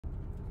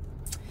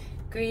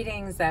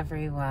Greetings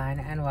everyone,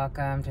 and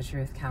welcome to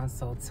Truth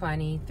Council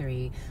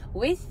 23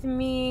 with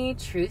me,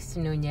 Truth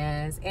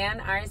Nunez, and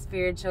our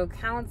spiritual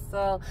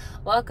council.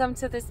 Welcome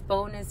to this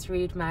bonus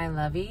read, my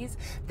lovies.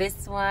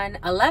 This one,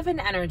 11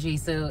 energy,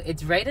 so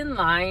it's right in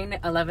line.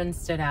 11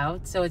 stood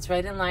out, so it's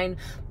right in line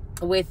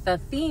with the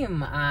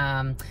theme.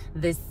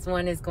 This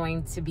one is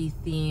going to be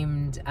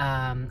themed,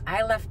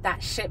 I left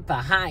that shit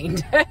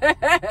behind.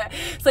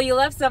 So you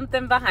left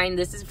something behind.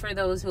 This is for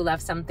those who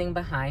left something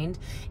behind,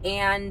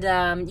 and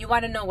you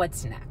want to know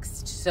what's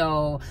next.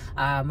 So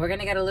we're going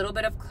to get a little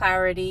bit of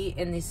clarity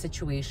in this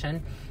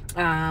situation.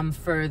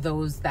 For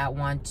those that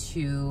want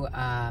to,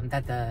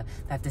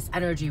 that this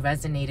energy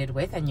resonated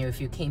with, and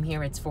if you came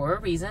here, it's for a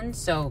reason.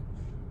 So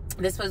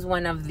this was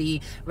one of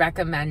the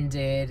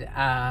recommended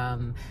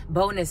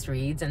bonus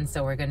reads, and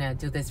so we're gonna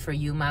do this for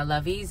you, my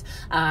lovies.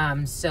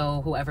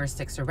 So whoever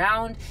sticks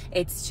around,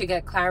 it's to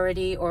get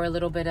clarity or a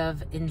little bit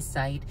of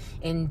insight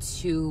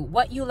into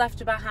what you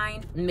left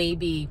behind,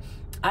 maybe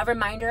a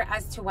reminder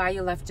as to why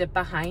you left it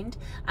behind,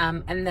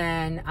 and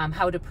then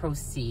how to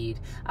proceed,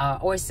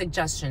 or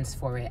suggestions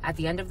for it. At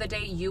the end of the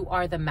day, you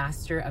are the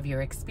master of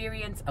your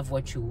experience, of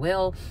what you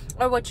will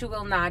or what you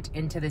will not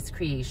into this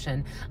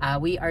creation.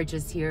 We are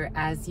just here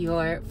as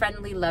your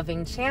friendly,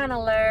 loving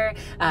channeler,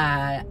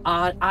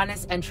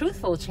 honest and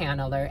truthful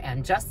channeler,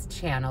 and just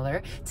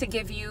channeler, to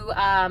give you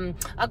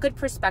a good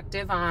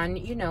perspective on,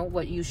 you know,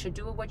 what you should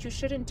do or what you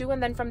shouldn't do.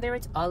 And then from there,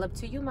 it's all up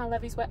to you, my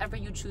lovies, whatever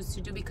you choose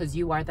to do, because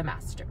you are the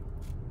master.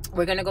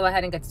 We're going to go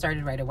ahead and get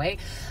started right away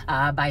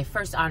by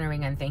first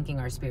honoring and thanking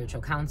our spiritual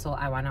council.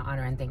 I want to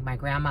honor and thank my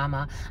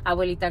grandmama,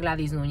 Abuelita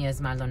Gladys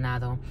Núñez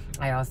Maldonado.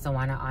 I also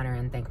want to honor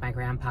and thank my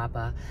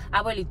grandpapa,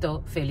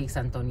 Abuelito Felix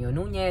Antonio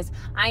Núñez.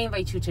 I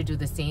invite you to do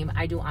the same.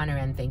 I do honor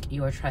and thank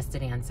your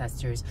trusted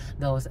ancestors,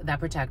 those that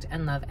protect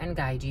and love and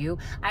guide you.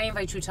 I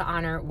invite you to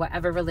honor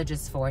whatever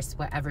religious force,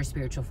 whatever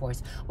spiritual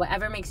force,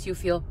 whatever makes you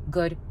feel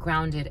good,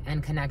 grounded,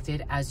 and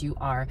connected as you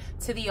are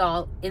to the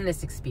all in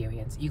this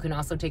experience. You can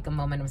also take a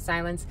moment of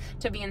silence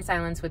to be in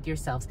silence with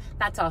yourselves.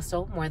 That's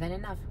also more than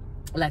enough.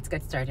 Let's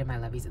get started, my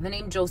lovies. The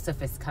name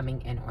Joseph is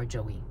coming in, or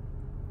Joey.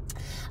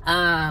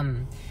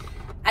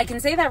 I can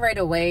say that right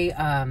away.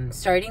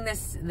 Starting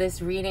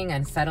this reading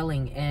and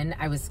settling in,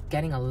 I was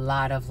getting a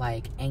lot of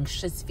like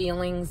anxious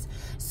feelings.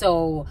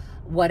 So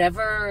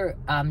whatever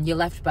you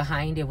left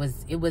behind, it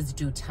was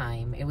due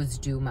time. It was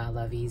due, my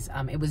lovies.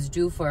 It was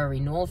due for a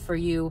renewal for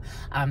you.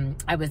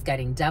 I was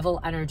getting devil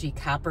energy,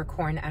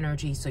 Capricorn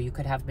energy, so you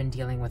could have been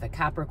dealing with a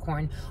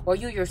Capricorn, or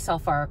you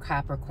yourself are a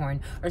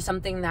Capricorn, or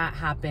something that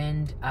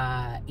happened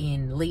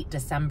in late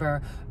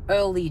December,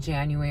 early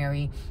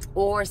January,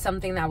 or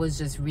something that was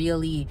just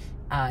really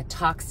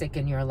toxic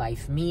in your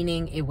life,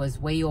 meaning it was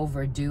way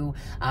overdue.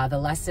 The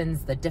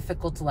lessons, the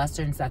difficult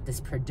lessons that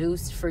this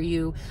produced for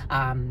you,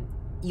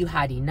 you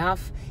had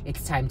enough.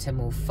 It's time to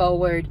move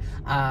forward.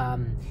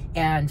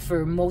 And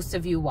for most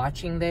of you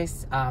watching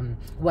this,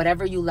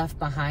 whatever you left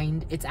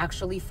behind, it's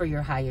actually for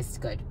your highest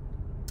good.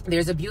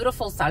 There's a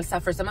beautiful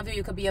salsa. For some of you,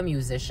 you could be a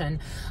musician,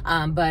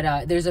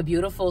 but there's a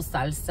beautiful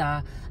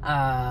salsa.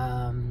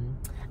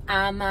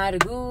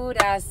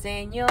 Amargura,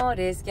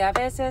 señores, que a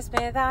veces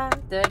me da.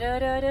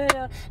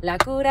 La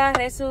cura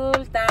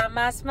resulta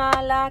más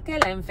mala que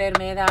la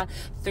enfermedad.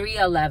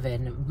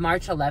 3/11.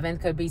 March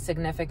 11th could be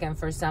significant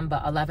for some,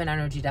 but 11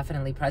 energy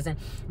definitely present.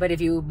 But if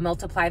you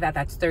multiply that,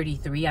 that's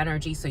 33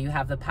 energy. So you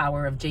have the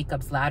power of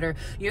Jacob's ladder.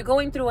 You're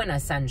going through an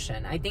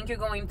ascension. I think you're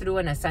going through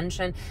an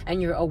ascension,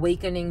 and you're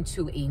awakening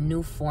to a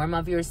new form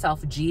of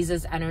yourself,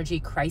 Jesus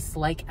energy,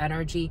 Christ-like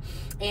energy.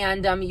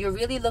 And you're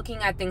really looking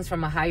at things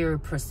from a higher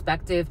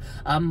perspective,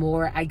 a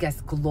more, I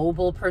guess,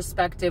 global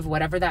perspective,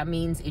 whatever that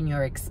means in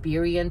your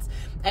experience.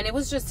 And it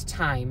was just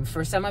time.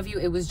 For some of you,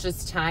 it was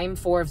just time.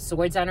 Four of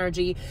Swords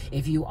energy.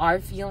 If you are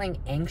feeling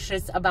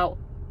anxious about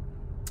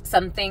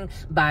something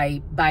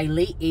by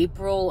late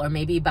April, or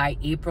maybe by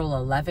April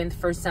 11th,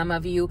 for some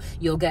of you,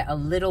 you'll get a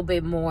little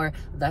bit more.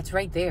 That's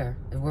right there.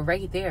 We're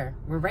right there.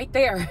 We're right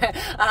there.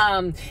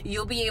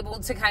 You'll be able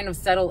to kind of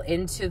settle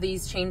into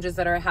these changes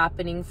that are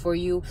happening for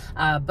you.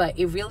 But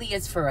it really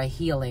is for a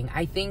healing.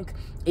 I think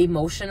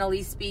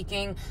emotionally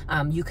speaking,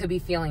 you could be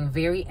feeling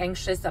very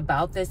anxious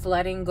about this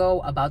letting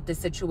go, about this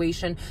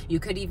situation. You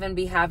could even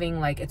be having,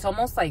 like, it's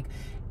almost like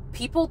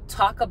people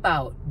talk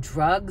about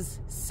drugs,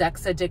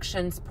 sex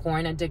addictions,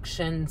 porn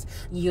addictions,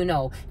 you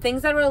know,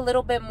 things that are a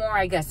little bit more,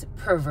 I guess,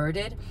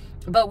 perverted.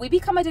 But we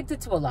become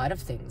addicted to a lot of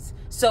things.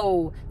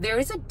 So there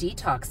is a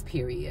detox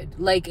period.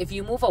 Like, if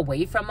you move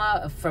away from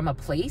a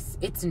place,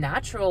 it's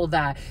natural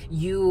that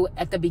you,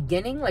 at the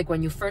beginning, like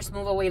when you first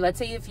move away, let's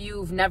say if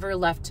you've never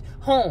left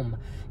home,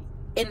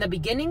 in the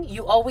beginning,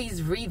 you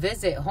always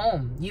revisit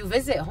home. You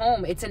visit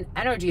home. It's an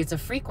energy. It's a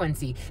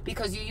frequency,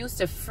 because you used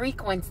to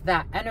frequent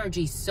that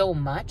energy so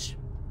much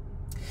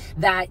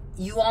that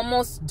you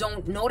almost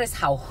don't notice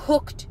how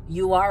hooked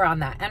you are on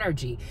that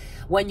energy.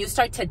 When you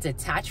start to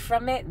detach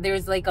from it,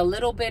 there's like a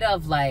little bit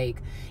of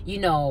like, you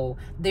know,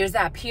 there's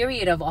that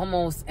period of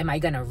almost, am I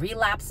going to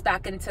relapse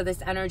back into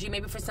this energy?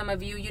 Maybe for some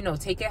of you, you know,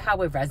 take it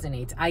how it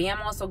resonates. I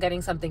am also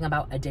getting something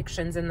about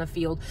addictions in the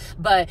field,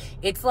 but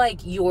it's like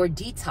you're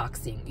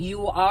detoxing.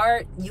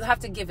 You have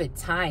to give it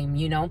time,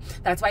 you know.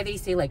 That's why they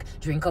say like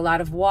drink a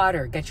lot of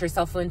water, get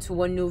yourself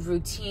into a new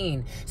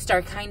routine,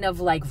 start kind of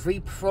like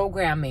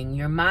reprogramming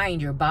your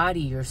mind, your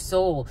body, your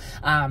soul,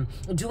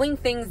 doing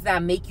things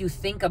that make you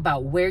think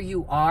about where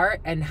you are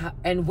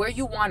and where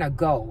you want to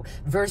go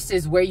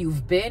versus where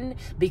you've been,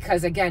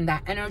 because again,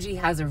 that energy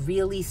has a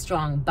really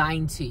strong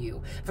bind to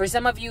you. For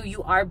some of you,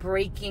 you are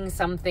breaking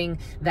something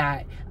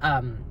that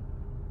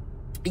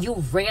you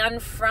ran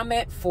from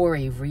it for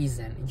a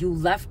reason. You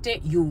left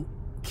it, you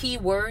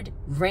keyword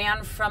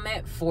ran from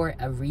it for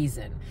a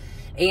reason.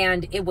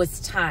 And it was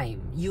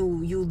time.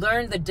 You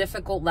learned the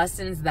difficult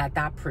lessons that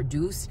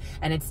produced,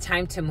 and it's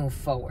time to move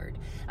forward.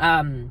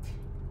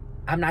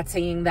 I'm not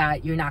saying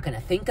that you're not going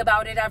to think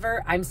about it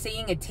ever. I'm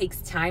saying it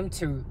takes time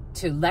to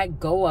let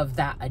go of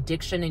that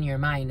addiction in your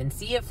mind and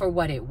see it for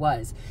what it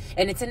was.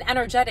 And it's an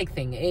energetic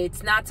thing.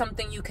 It's not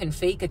something you can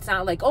fake. It's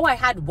not like, oh, I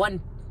had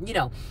one. You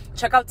know,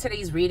 check out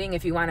today's reading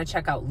if you want to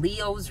check out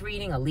Leo's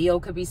reading. A Leo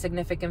could be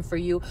significant for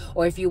you.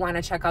 Or if you want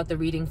to check out the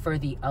reading for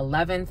the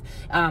 11th.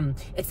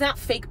 It's not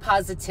fake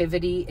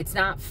positivity. It's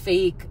not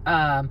fake,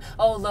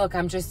 oh, look,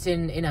 I'm just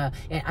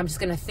I'm just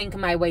going to think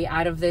my way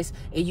out of this.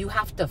 You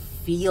have to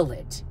feel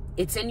it.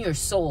 It's in your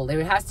soul.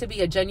 There has to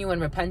be a genuine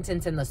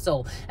repentance in the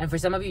soul. And for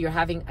some of you, you're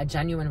having a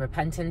genuine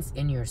repentance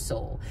in your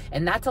soul.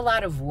 And that's a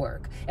lot of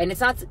work. And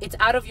it's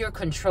out of your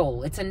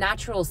control. It's a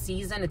natural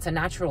season. It's a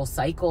natural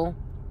cycle.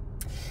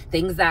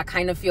 Things that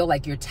kind of feel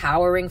like you're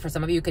towering. For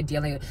some of you, you could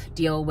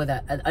deal with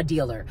a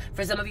dealer.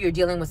 For some of you, you're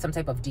dealing with some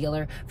type of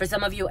dealer. For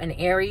some of you, an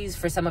Aries.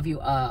 For some of you,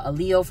 a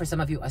Leo. For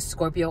some of you, a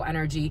Scorpio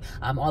energy.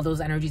 All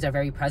those energies are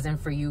very present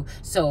for you.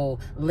 So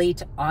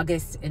late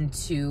August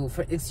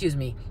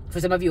for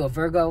some of you, a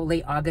Virgo,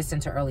 late August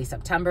into early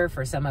September.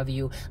 For some of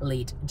you,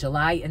 late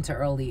July into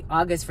early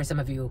August. For some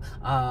of you,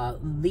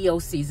 Leo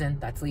season.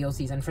 That's Leo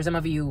season. For some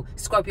of you,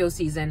 Scorpio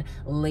season,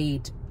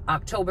 late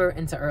October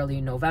into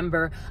early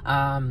November,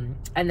 and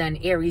then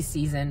Aries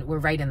season. We're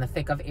right in the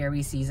thick of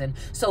Aries season.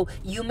 So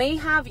you may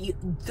have,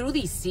 through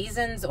these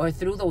seasons or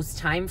through those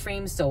time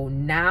frames, so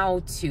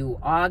now to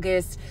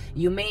August,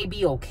 you may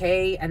be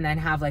okay, and then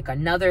have like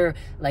another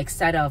like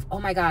set of, oh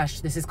my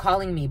gosh, this is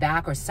calling me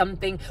back, or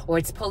something, or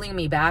it's pulling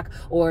me back.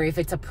 Or if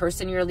it's a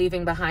person you're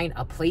leaving behind,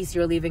 a place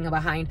you're leaving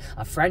behind,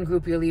 a friend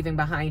group you're leaving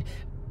behind,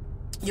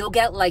 you'll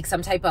get like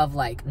some type of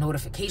like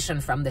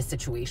notification from this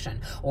situation,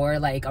 or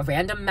like a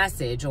random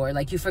message, or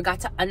like you forgot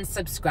to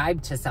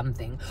unsubscribe to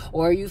something,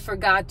 or you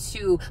forgot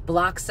to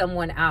block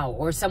someone out,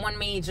 or someone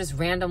may just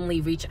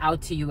randomly reach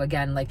out to you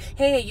again, like,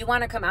 hey, you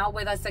want to come out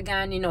with us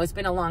again? You know, it's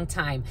been a long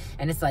time.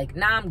 And it's like,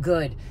 nah, I'm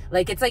good.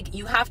 Like, it's like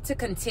you have to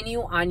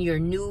continue on your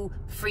new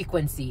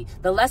frequency.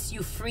 The less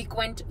you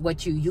frequent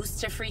what you used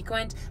to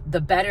frequent,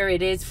 the better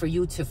it is for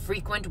you to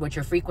frequent what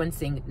you're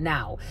frequenting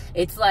now.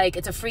 It's like,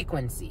 it's a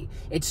frequency.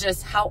 It's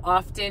just how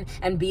often,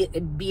 and be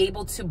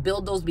able to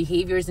build those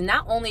behaviors,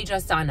 not only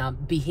just on a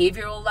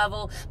behavioral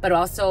level, but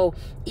also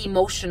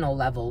emotional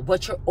level,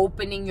 what you're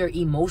opening your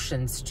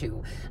emotions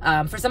to.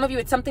 For some of you,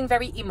 it's something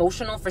very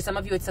emotional. For some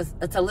of you, it's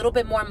a little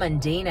bit more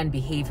mundane and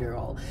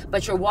behavioral,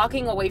 but you're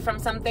walking away from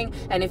something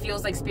and it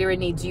feels like Spirit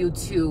needs you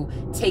to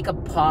take a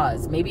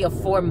pause, maybe a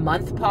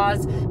 4-month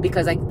pause,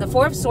 because like the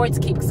 4 of Swords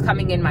keeps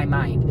coming in my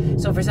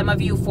mind. So for some of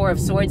you, 4 of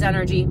Swords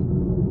energy,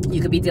 you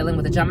could be dealing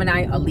with a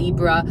Gemini, a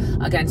Libra.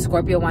 Again,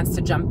 Scorpio wants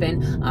to jump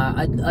in.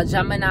 A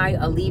Gemini,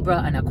 a Libra,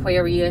 an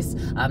Aquarius.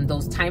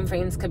 Those time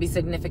frames could be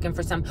significant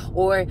for some.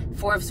 Or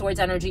 4 of Swords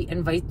energy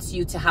invites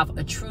you to have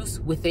a truce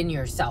within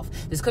yourself.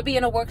 This could be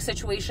in a work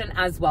situation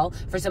as well.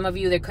 For some of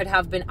you, there could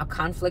have been a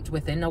conflict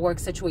within a work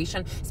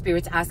situation.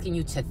 Spirit's asking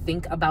you to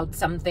think about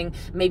something.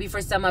 Maybe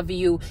for some of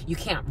you, you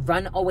can't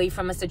run away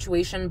from a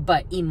situation,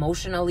 but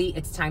emotionally,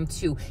 it's time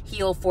to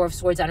heal. 4 of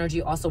Swords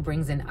energy also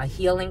brings in a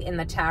healing in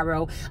the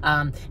tarot.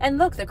 And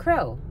look, the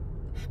Crow.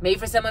 Maybe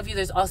for some of you,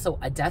 there's also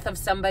a death of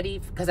somebody,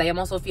 because I am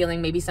also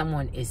feeling maybe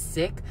someone is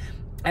sick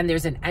and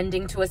there's an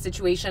ending to a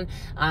situation.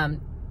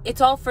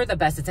 It's all for the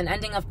best. It's an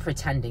ending of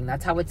pretending.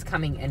 That's how it's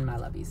coming in, my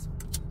lovies.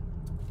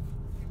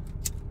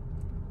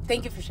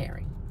 Thank you for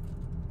sharing.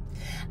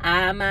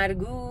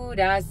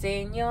 Amargura,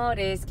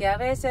 señores, que a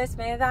veces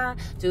me da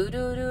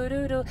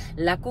tururururu.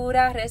 La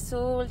cura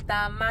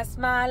resulta más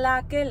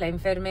mala que la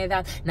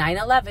enfermedad.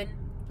 9/11.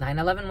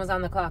 9/11 was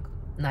on the clock.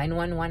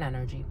 911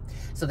 energy.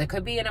 So there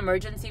could be an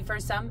emergency for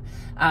some.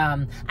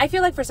 I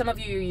feel like for some of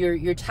you,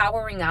 you're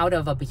towering out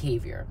of a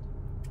behavior.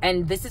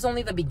 And this is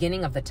only the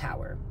beginning of the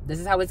tower. This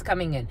is how it's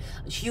coming in.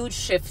 Huge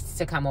shifts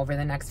to come over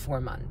the next 4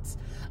 months.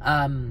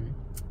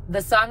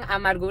 The song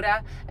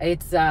Amargura,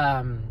 it's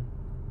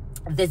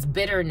this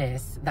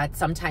bitterness that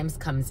sometimes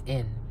comes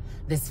in.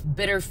 This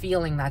bitter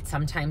feeling that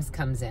sometimes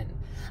comes in.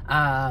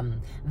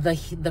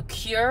 The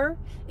cure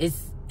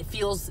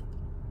feels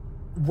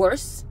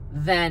worse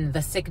than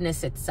the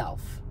sickness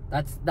itself.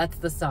 That's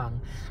the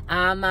song.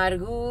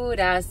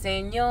 Amargura,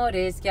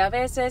 señores, que a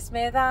veces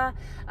me da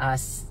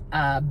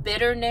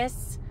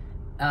bitterness,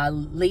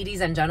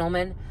 ladies and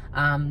gentlemen,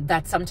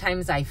 that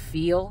sometimes I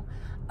feel.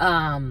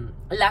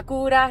 La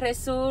cura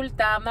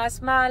resulta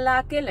más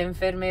mala que la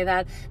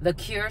enfermedad. The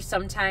cure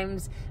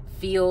sometimes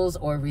feels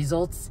or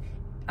results,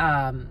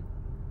 has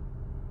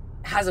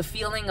a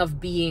feeling of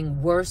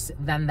being worse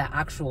than the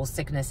actual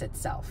sickness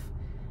itself.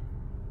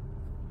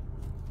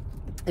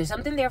 There's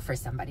something there for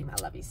somebody, my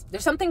lovies.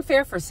 There's something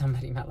fair for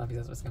somebody, my lovies.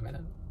 That's what's coming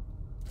in.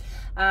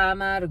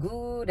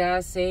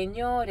 Amargura,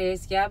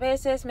 señores, que a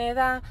veces me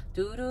da.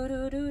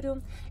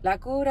 La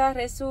cura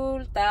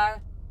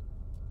resulta.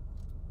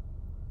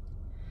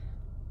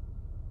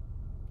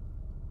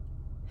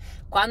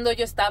 Cuando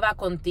yo estaba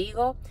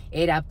contigo,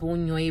 era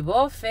puño y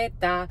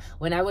bofeta.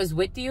 When I was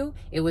with you,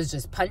 it was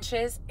just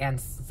punches and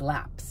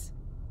slaps.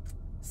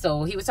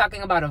 So he was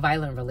talking about a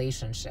violent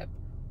relationship.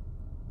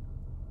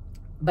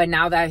 But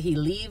now that he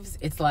leaves,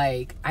 it's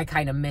like I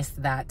kind of miss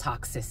that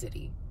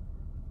toxicity.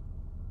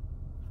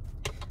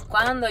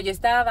 Cuando yo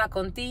estaba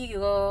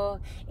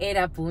contigo,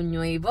 era puño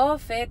y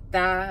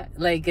bofeta.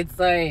 Like, it's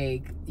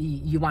like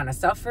you want to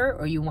suffer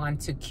or you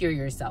want to cure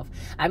yourself.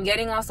 I'm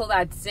getting also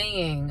that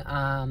saying,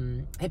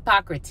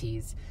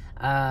 Hippocrates,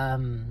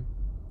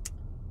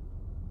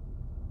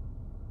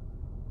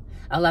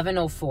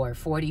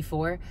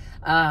 11:44.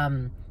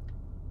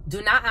 Do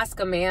not ask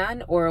a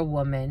man or a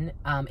woman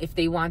if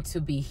they want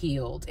to be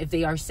healed. If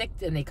they are sick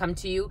and they come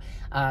to you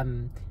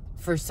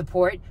for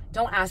support,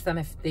 don't ask them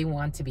if they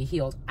want to be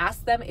healed.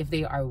 Ask them if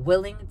they are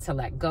willing to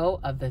let go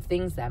of the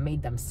things that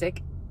made them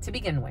sick to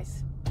begin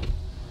with.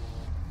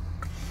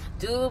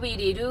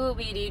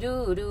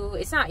 Doobity-doo-doo-doo.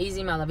 It's not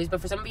easy, my lovies, but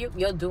for some of you,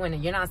 you're doing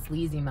it. You're not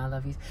sleazy, my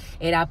lovies.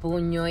 Era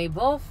puño y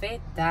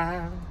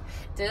bofeta.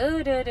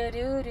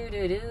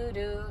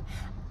 Do-do-do-do-do-do-do.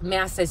 Me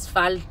haces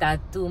falta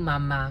tu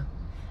mamá.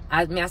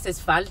 Me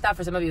haces falta,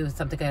 for some of you,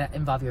 something could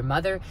involve your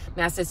mother.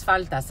 Me haces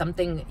falta,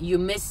 something, you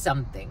miss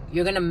something.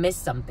 You're going to miss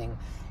something.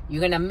 You're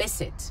going to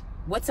miss it.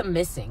 What's a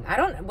missing?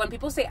 When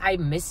people say, I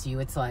miss you,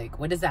 it's like,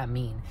 what does that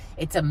mean?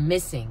 It's a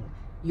missing.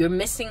 You're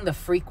missing the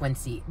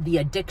frequency, the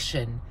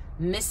addiction,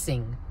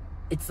 missing.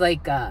 It's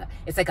like a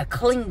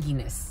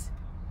clinginess.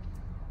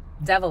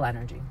 Devil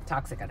energy,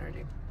 toxic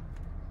energy.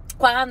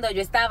 Cuando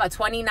yo estaba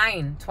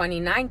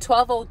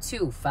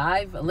 12:02,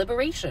 5,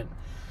 liberation.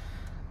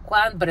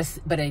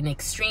 But an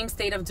extreme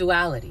state of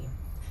duality.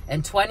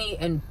 And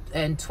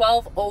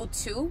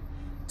 12:02,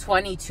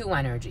 22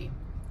 energy.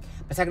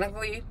 But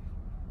technically,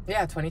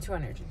 yeah, 22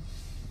 energy.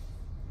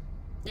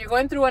 You're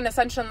going through an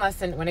ascension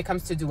lesson when it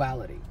comes to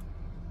duality.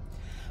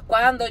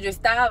 Cuando yo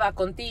estaba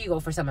contigo,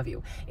 for some of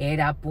you,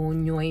 era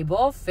puño y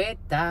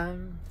bofeta.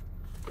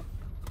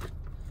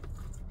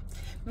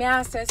 Me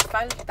haces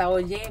falta,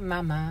 oye,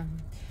 mamá.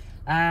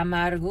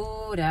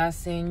 Amargura,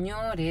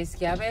 señores,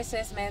 que a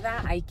veces me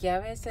da, ay, que a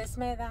veces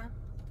me da.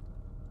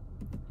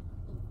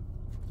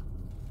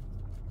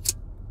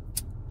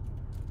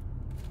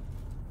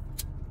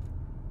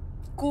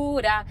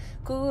 Cura,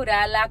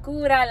 la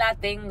cura la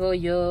tengo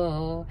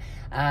yo.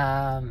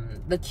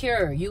 The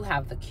cure, you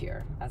have the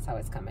cure. That's how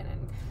it's coming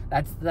in.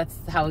 That's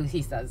how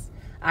he says,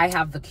 I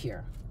have the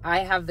cure. I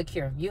have the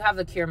cure. You have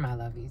the cure, my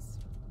lovies.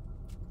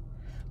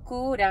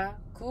 Cura,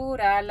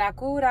 la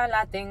cura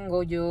la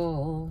tengo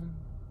yo.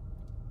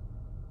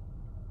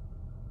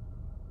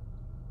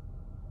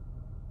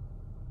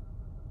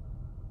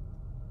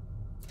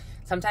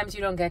 Sometimes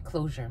you don't get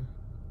closure.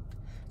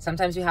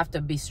 Sometimes you have to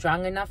be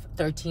strong enough.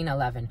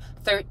 13:11.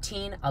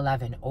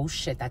 13:11. Oh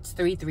shit, that's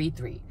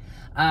 333.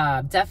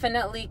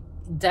 Definitely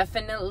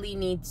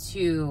need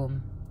to.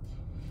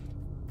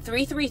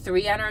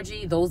 333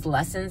 energy, those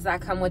lessons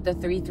that come with the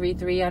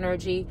 333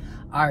 energy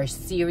are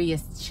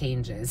serious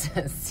changes.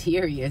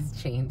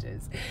 Serious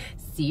changes.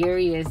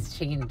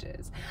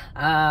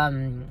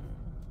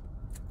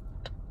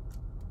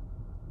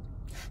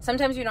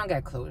 Sometimes you don't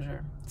get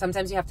closure.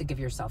 Sometimes you have to give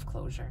yourself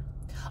closure.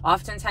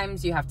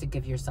 Oftentimes you have to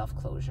give yourself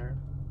closure.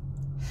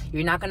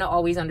 You're not going to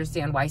always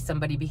understand why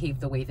somebody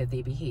behaved the way that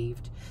they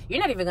behaved. You're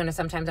not even going to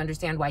sometimes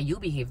understand why you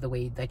behaved the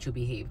way that you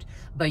behaved.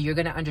 But you're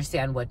going to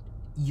understand what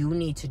you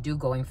need to do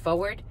going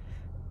forward.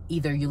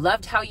 Either you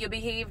loved how you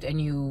behaved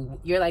and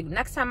you're like,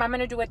 next time I'm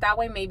going to do it that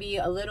way, maybe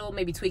a little,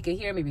 maybe tweak it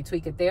here, maybe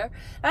tweak it there.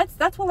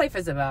 That's what life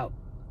is about.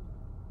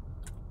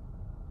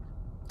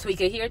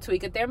 Tweak it here,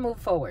 tweak it there, move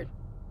forward.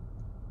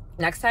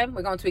 Next time,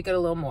 we're going to tweak it a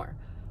little more.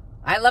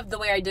 I loved the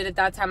way I did it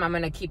that time. I'm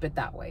going to keep it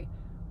that way.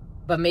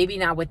 But maybe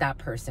not with that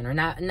person or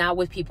not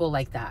with people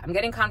like that. I'm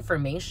getting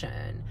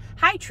confirmation.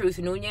 Hi, Truth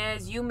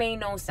Nunez. You may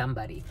know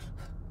somebody.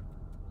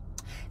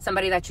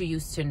 Somebody that you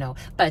used to know.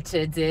 But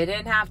you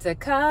didn't have to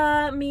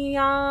cut me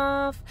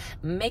off.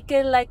 Make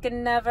it like it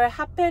never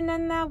happened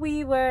and that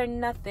we were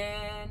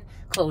nothing.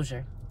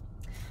 Closure.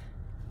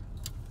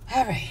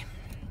 All right.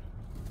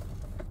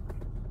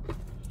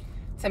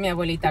 To mi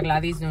abuelita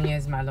Gladys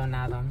Núñez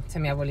Maldonado. To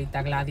mi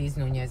abuelita Gladys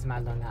Núñez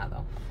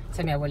Maldonado.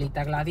 To mi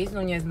abuelita Gladys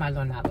Núñez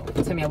Maldonado.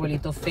 To mi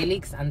abuelito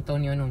Felix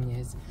Antonio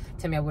Núñez.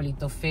 to mi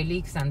abuelito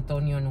Felix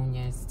Antonio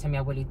Núñez, to mi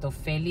abuelito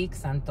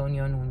Felix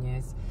Antonio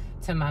Núñez,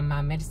 to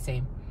Mama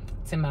Merce,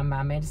 to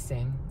Mama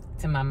Merce,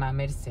 to Mama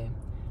Merce,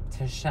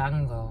 to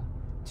Shango,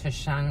 to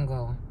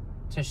Shango,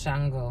 to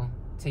Shango,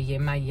 to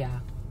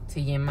Yemaya, to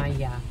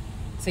Yemaya,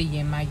 to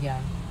Yemaya,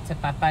 to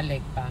Papa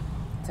Lekpa,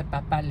 to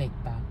Papa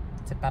Lekpa,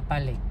 to Papa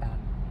Lekpa,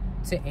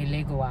 to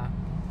Elegua,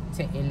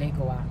 to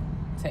Elegua,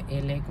 to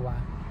Elegua,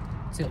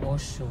 to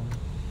Oshun,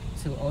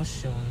 to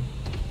Oshun,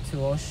 to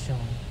Oshun,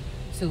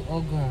 to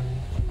Ogun,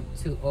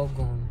 to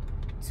Ogun,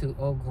 to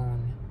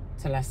Ogun,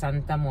 to la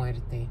Santa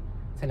Muerte,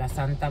 to la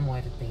Santa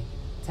Muerte,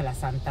 to la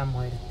Santa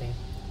Muerte,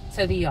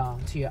 to the all,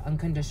 to your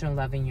unconditional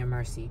love and your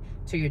mercy,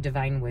 to your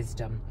divine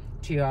wisdom,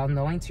 to your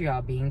all-knowing, to your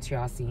all-being, to your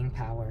all-seeing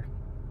power.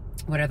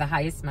 What are the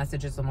highest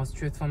messages, the most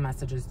truthful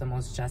messages, the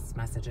most just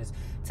messages?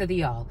 To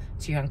the all,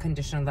 to your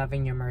unconditional love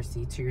and your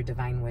mercy, to your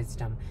divine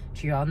wisdom,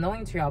 to your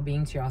all-knowing, to your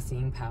all-being, to your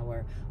all-seeing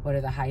power. What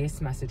are the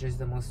highest messages,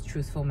 the most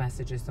truthful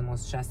messages, the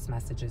most just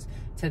messages?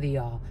 To the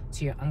all,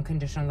 to your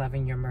unconditional love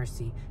and your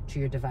mercy, to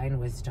your divine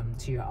wisdom,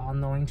 to your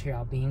all-knowing, to your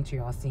all-being, to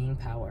your all-seeing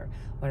power.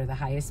 What are the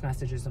highest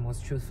messages, the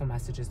most truthful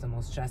messages, the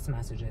most just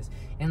messages?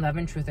 In love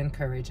and truth and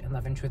courage, in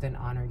love and truth and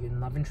honor, in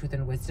love and truth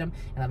and wisdom,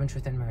 in love and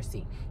truth and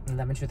mercy, in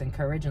love and truth and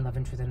courage, in love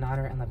and truth and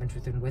honor, in love and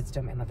truth and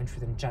wisdom, in love and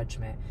truth and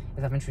judgment,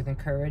 in love and truth and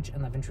courage,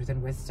 in love and truth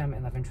and wisdom,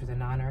 in love and truth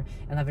and honor,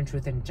 in love and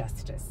truth and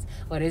justice.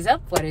 What is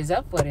up? What is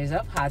up? What is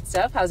up? Hot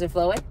stuff. How's it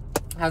flowing?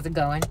 How's it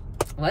going?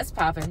 What's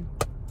popping?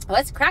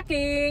 What's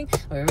cracking?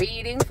 We're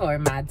reading for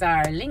my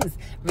darlings.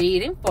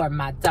 Reading for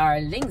my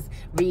darlings.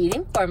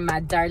 Reading for my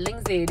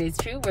darlings. It is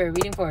true. We're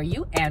reading for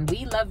you and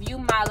we love you,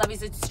 my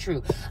lovies. It's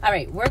true. All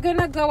right. We're going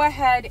to go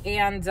ahead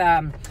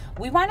and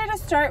we wanted to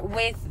start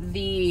with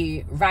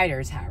the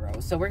Rider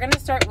Tarot. So we're going to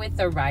start with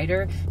the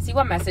Rider, see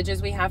what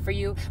messages we have for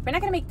you. We're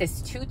not going to make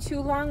this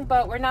too long,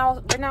 but we're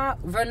not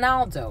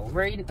Reynaldo.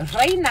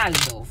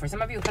 For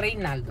some of you,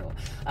 Reynaldo.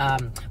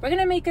 We're going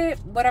to make it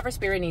whatever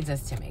Spirit needs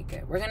us to make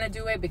it. We're going to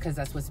do it because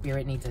that's what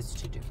Spirit needs us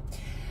to do.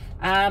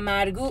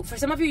 For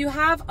some of you, you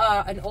have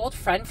an old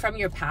friend from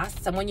your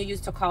past, someone you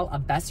used to call a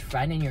best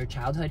friend in your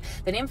childhood.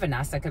 The name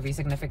Vanessa could be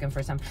significant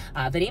for some.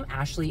 The name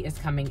Ashley is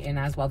coming in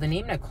as well. The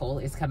name Nicole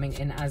is coming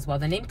in as well.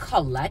 The name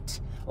Colette,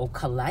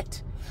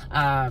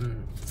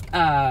 someone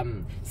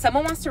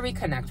wants to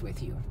reconnect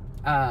with you,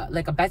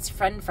 like a best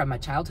friend from a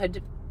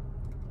childhood.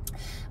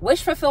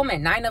 Wish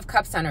fulfillment, 9 of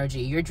Cups energy,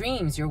 your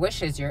dreams, your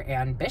wishes, your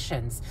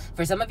ambitions.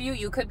 For some of you,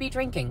 you could be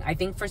drinking. I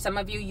think for some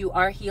of you, you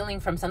are healing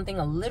from something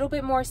a little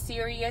bit more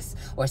serious,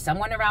 or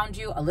someone around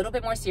you a little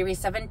bit more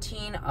serious.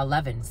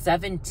 1711,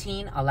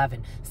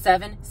 1711,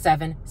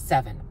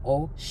 777.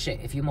 Oh shit,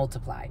 if you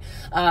multiply.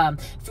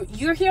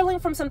 You're healing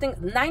from something.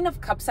 9 of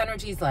Cups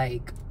energy is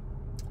like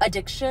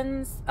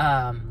addictions,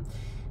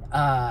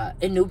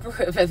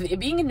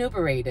 being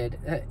inebriated,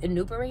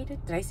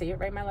 did I say it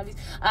right, my lovies?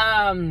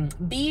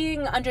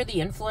 Being under the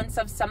influence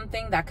of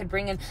something that could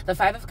bring in the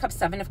 5 of Cups,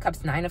 7 of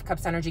Cups, 9 of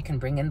Cups energy can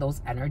bring in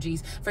those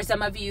energies. For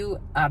some of you,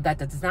 that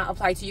does not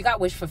apply to you. Got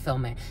wish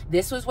fulfillment.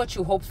 This was what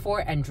you hoped for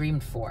and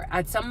dreamed for.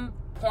 At some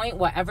point,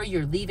 whatever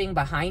you're leaving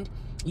behind,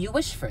 you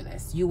wished for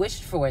this. You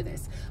wished for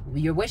this.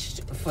 You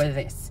wished for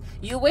this.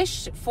 You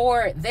wished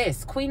for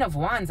this. Queen of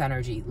Wands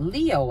energy.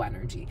 Leo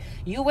energy.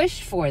 You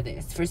wished for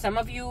this. For some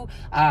of you,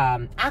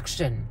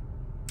 action.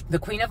 The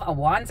Queen of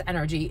Wands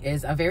energy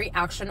is a very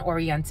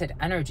action-oriented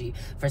energy.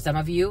 For some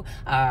of you,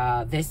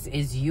 this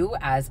is you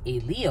as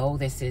a Leo.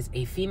 This is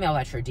a female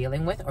that you're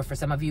dealing with. Or for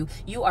some of you,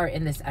 you are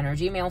in this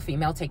energy, male,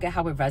 female, take it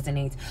how it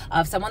resonates,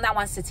 of someone that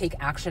wants to take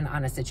action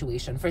on a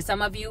situation. For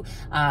some of you,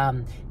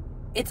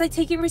 it's like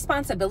taking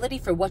responsibility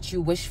for what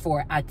you wish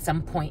for at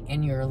some point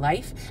in your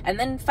life and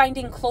then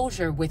finding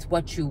closure with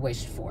what you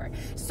wished for.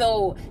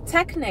 So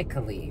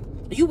technically,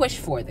 you wish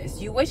for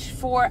this. You wish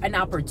for an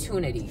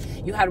opportunity.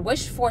 You had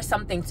wished for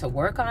something to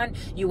work on.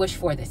 You wish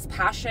for this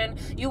passion.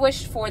 You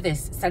wish for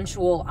this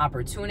sensual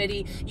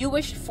opportunity. You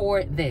wish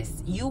for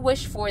this. You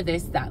wish for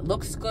this that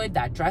looks good,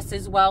 that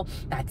dresses well,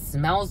 that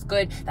smells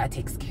good, that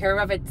takes care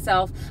of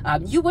itself.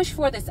 You wish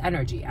for this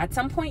energy. At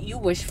some point, you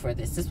wish for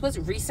this. This was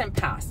recent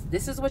past.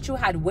 This is what you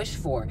had wished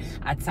for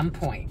at some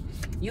point.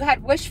 You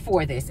had wished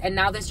for this, and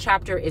now this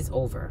chapter is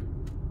over.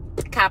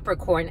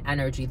 Capricorn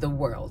energy, the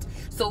world.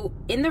 So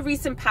in the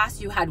recent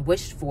past, you had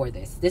wished for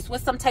this. This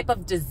was some type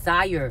of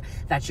desire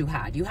that you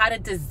had. You had a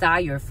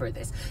desire for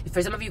this.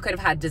 For some of you, could have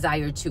had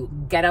desire to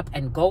get up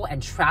and go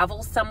and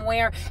travel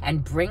somewhere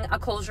and bring a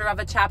closure of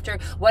a chapter.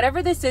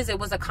 Whatever this is, it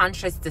was a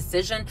conscious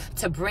decision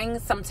to bring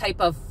some type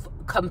of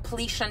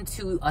completion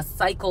to a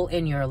cycle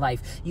in your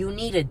life. You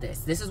needed this.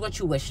 This is what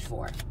you wished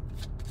for.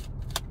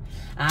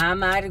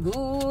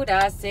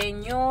 Amargura,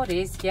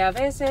 señores, que a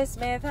veces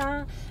me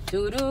da.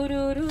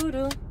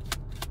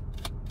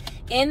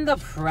 In the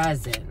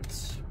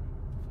present.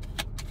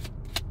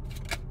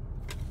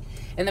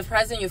 In the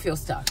present, you feel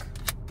stuck.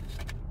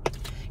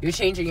 You're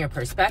changing your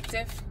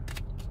perspective.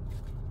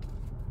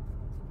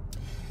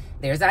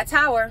 there's that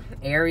tower,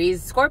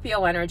 Aries,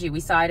 Scorpio energy. We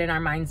saw it in our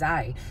mind's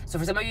eye. So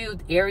for some of you,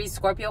 Aries,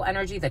 Scorpio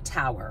energy, the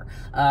tower.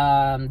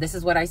 This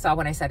is what I saw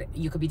when I said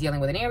you could be dealing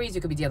with an Aries,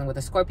 you could be dealing with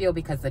a Scorpio,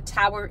 because the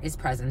tower is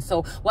present.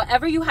 So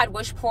whatever you had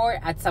wished for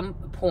at some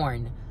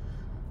porn,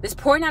 this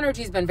porn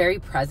energy has been very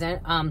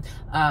present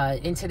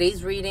in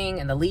today's reading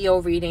and the Leo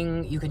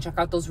reading. You can check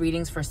out those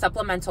readings for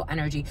supplemental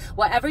energy.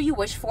 Whatever you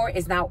wish for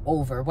is now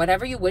over.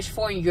 Whatever you wish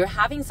for, you're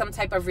having some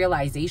type of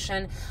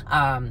realization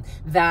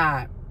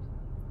that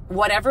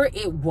whatever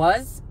it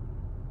was,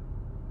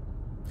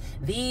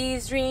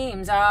 these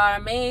dreams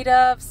are made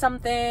of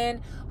something.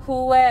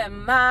 Who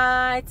am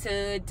I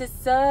to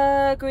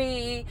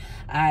disagree?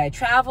 I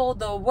traveled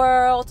the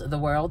world,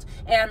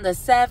 and the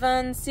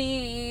 7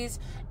 seas.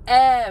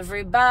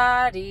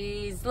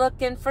 Everybody's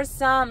looking for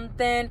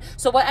something.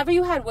 So whatever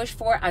you had wished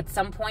for at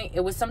some point,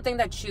 it was something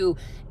that you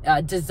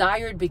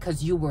desired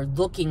because you were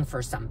looking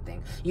for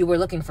something. You were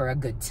looking for a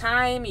good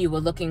time. You were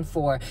looking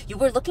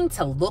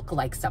to look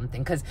like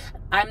something, because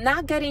I'm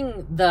not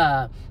getting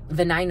the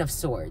 9 of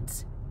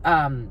Swords.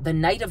 The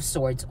Knight of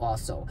Swords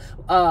also.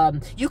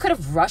 You could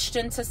have rushed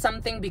into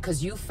something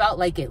because you felt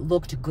like it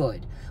looked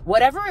good.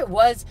 Whatever it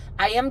was,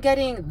 I am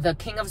getting the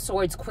King of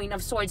Swords, Queen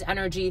of Swords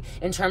energy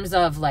in terms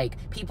of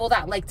like people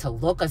that like to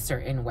look a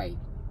certain way.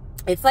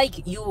 It's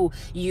like you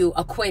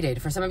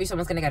acquitted. For some of you,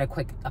 someone's gonna get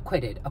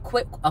acquitted.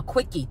 A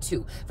quickie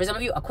too. For some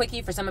of you, a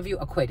quickie. For some of you,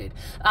 acquitted.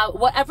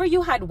 Whatever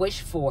you had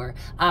wished for,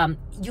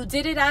 you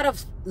did it out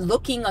of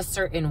looking a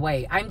certain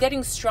way. I'm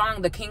getting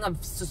strong. The King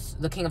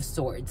of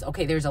Swords.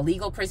 Okay, there's a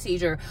legal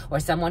procedure or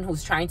someone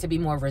who's trying to be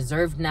more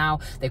reserved now.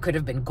 They could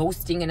have been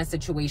ghosting in a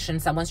situation.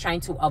 Someone's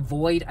trying to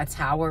avoid a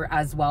tower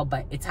as well,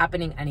 but it's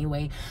happening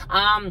anyway.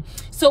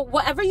 So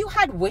whatever you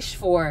had wished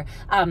for,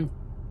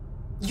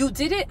 you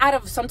did it out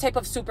of some type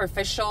of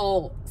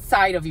superficial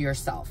side of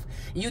yourself.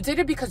 You did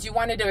it because you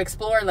wanted to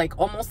explore, like,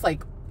 almost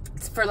like,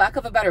 for lack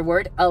of a better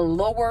word, a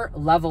lower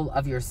level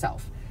of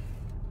yourself.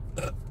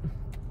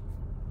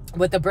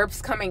 With the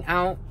burps coming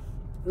out,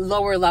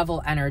 lower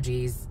level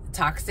energies,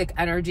 toxic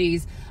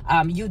energies.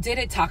 You did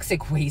it,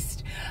 toxic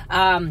waste.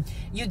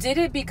 You did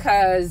it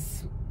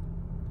because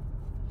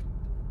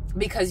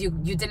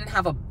you didn't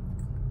have a,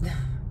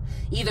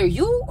 either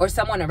you or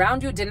someone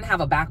around you didn't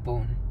have a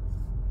backbone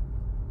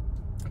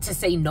to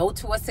say no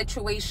to a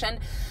situation.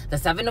 The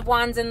 7 of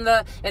Wands in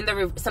the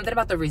something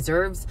about the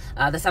reserves,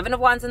 the 7 of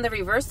Wands in the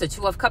reverse, the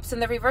 2 of Cups in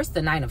the reverse,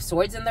 the 9 of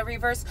Swords in the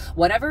reverse.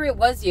 Whatever it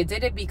was, you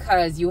did it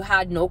because you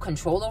had no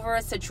control over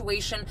a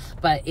situation,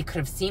 but it could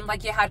have seemed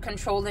like you had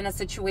control in a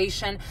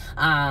situation.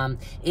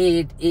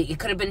 It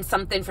could have been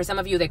something for some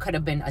of you. There could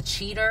have been a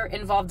cheater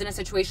involved in a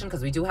situation,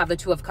 because we do have the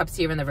 2 of Cups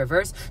here in the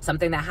reverse,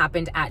 something that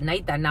happened at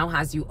night that now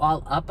has you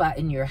all up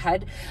in your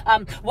head.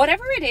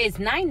 Whatever it is,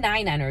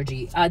 9-9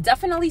 energy,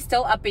 definitely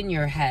still up in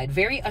your head,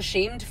 very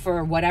ashamed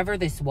for whatever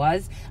this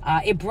was.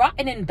 It brought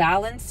an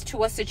imbalance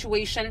to a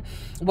situation.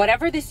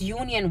 Whatever this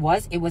union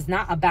was, it was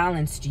not a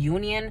balanced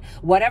union.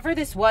 Whatever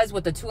this was,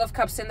 with the 2 of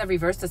Cups in the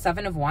reverse, the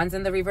 7 of Wands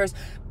in the reverse,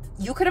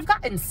 you could have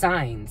gotten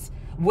signs.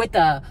 With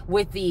the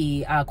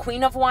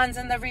Queen of Wands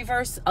in the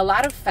reverse, a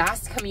lot of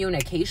fast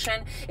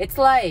communication. It's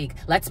like,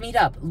 let's meet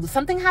up.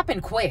 Something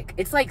happened quick.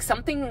 It's like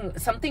something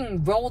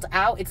rolled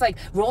out. It's like,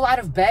 roll out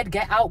of bed,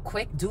 get out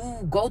quick,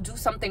 go do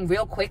something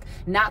real quick,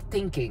 not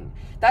thinking.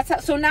 That's how,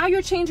 so now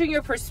you're changing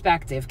your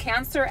perspective.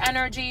 Cancer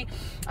energy,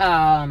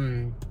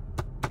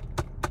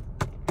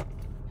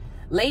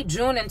 late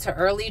June into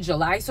early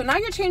July. So now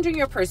you're changing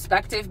your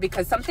perspective,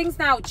 because something's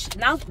now,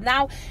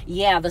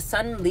 yeah, the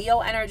Sun Leo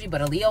energy, but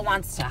a Leo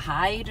wants to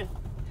hide,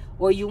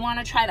 or you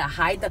want to try to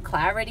hide the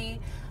clarity.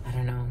 I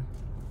don't know.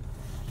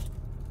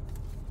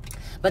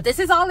 But this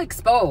is all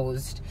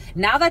exposed.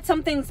 Now that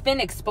something's been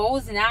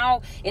exposed,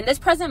 now in this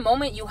present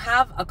moment, you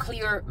have a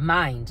clear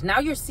mind. Now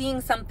you're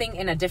seeing something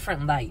in a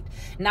different light.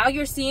 Now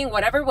you're seeing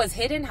whatever was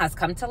hidden has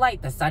come to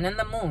light, the sun and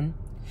the moon.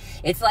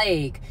 It's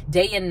like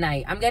day and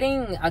night. I'm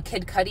getting a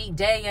Kid Cudi,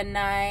 day and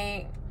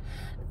night.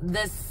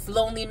 This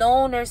lonely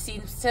loner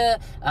seems to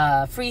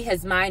free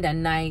his mind at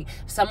night.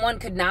 Someone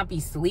could not be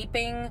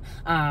sleeping.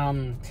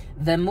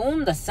 The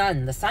moon, the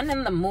sun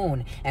and the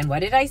moon. And what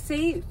did I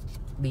say?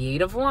 The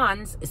 8 of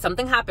Wands.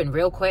 Something happened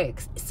real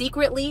quick.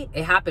 Secretly,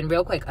 it happened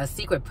real quick. A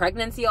secret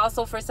pregnancy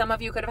also for some of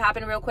you could have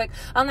happened real quick.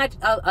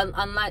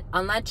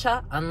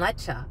 Alicia,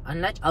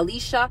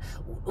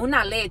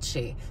 una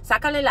leche.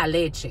 Sácale la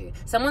leche.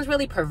 Someone's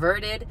really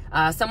perverted.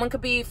 Someone could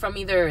be from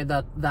either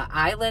the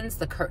islands,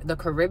 the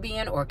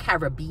Caribbean or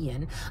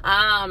Caribbean.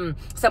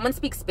 Someone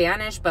speaks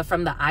Spanish, but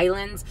from the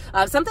islands.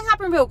 Something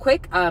happened real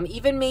quick.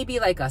 Even maybe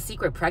like a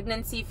secret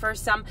pregnancy for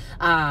some.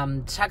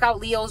 Check out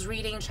Leo's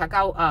reading. Check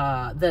out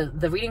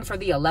the reading for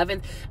the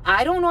 11th.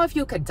 I don't know if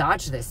you could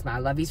dodge this, my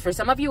lovies. For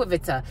some of you,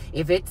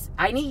 if it's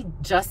I need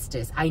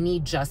justice. I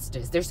need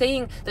justice. They're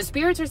saying, the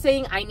spirits are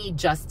saying, I need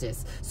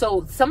justice.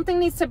 So something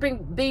needs to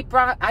be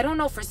brought. I don't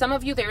know. For some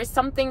of you, there is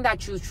something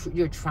that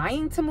you're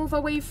trying to move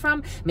away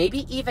from.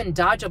 Maybe even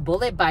dodge a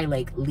bullet by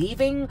like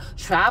leaving,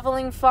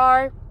 traveling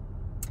far,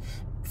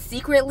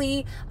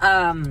 secretly.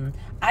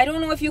 I don't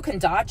know if you can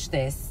dodge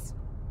this.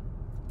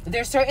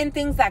 There's certain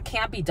things that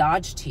can't be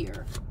dodged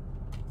here.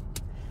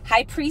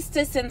 High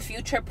Priestess in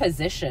future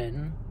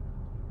position.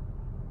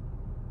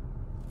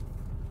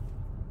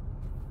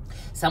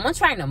 Someone's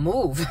trying to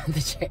move the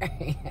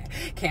Chariot.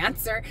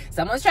 Cancer,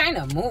 someone's trying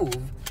to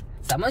move.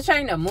 Someone's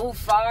trying to move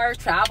far,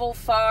 travel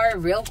far,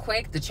 real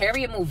quick. The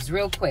Chariot moves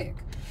real quick.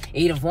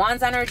 Eight of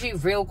Wands energy,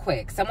 real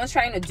quick. Someone's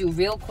trying to do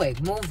real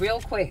quick, move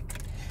real quick.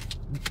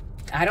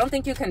 I don't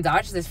think you can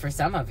dodge this for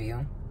some of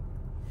you.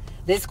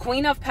 This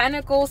Queen of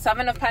Pentacles,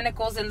 Seven of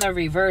Pentacles in the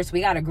reverse.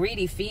 We got a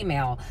greedy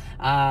female.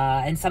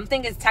 And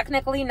something is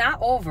technically not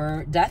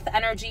over. Death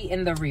energy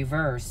in the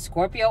reverse.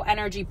 Scorpio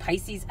energy,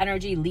 Pisces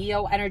energy,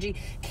 Leo energy,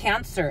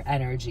 Cancer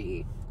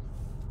energy.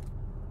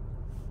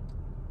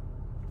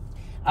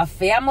 A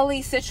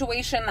family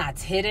situation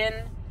that's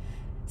hidden.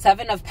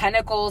 Seven of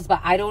Pentacles, but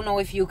I don't know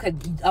if you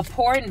could, a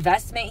poor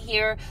investment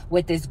here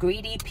with this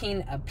greedy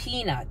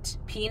peanut,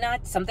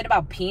 something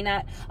about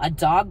peanut. A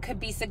dog could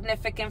be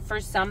significant for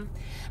some.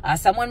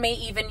 Someone may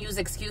even use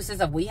excuses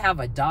of we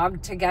have a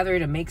dog together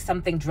to make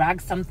something,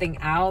 drag something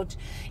out.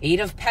 Eight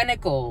of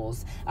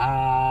Pentacles.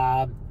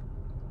 I'm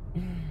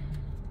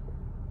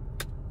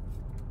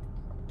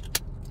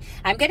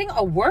getting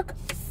a work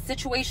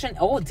situation.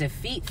 Oh,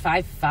 defeat,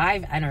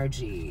 5-5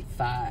 energy,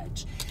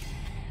 fudge.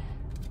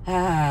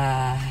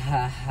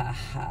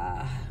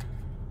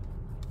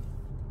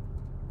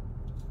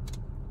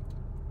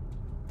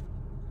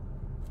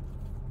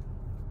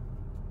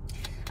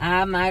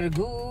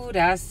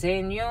 Amargura,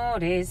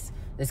 señores.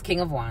 This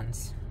King of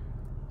Wands.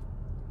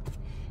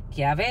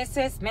 Que a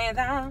veces me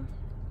da.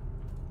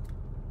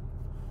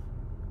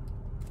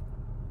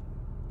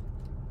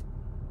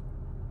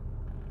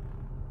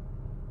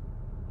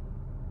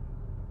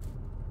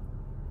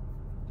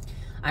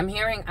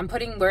 I'm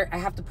putting work, I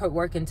have to put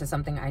work into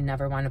something I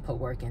never want to put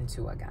work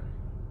into again.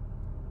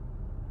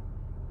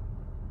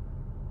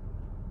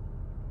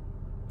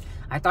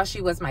 I thought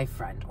she was my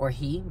friend, or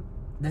he.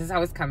 This is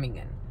how it's coming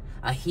in.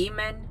 A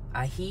he-man,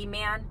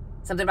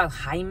 something about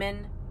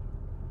hymen.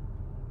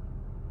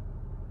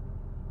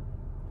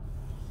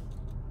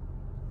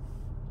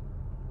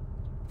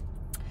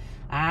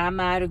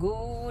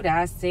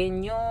 Amargura,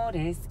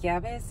 señores, que a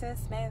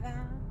veces me da.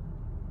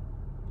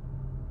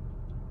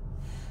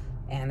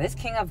 And this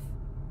King of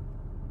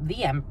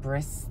the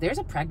Empress, there's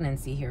a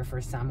pregnancy here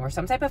for some, or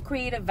some type of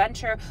creative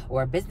venture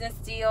or a business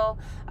deal.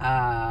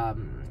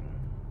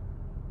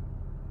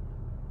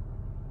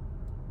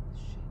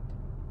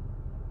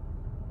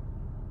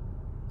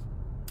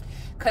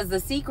 Because the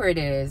secret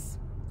is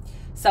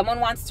someone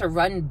wants to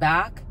run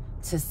back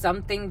to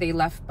something they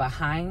left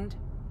behind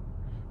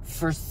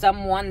for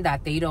someone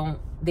that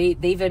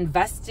they've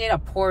invested a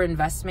poor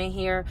investment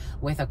here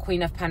with a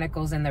Queen of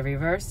Pentacles in the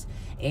reverse,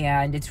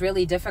 and it's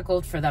really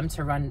difficult for them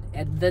to run.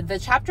 The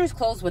chapter's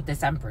closed with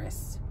this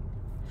Empress.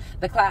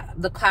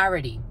 The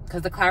clarity,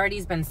 because the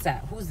clarity's been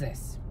set. Who's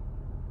this?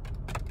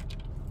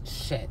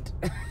 Shit.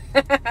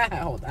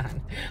 Hold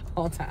on,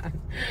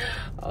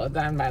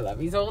 my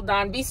lovies. Hold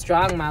on. Be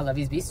strong, my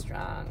lovies. Be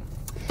strong.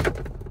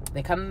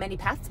 They come in many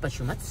paths, but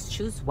you must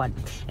choose one.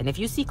 And if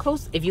you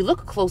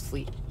look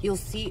closely, you'll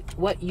see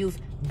what you've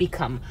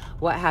become.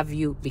 What have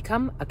you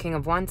become? A King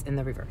of Wands in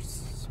the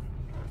reverse.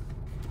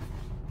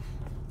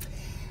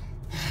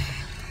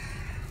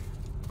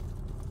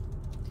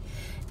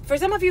 For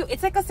some of you,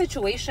 it's like a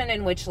situation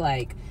in which,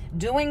 like,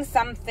 doing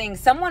something,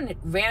 someone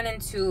ran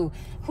into,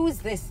 who's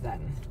this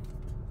then?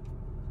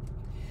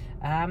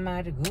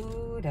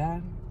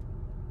 Amargura.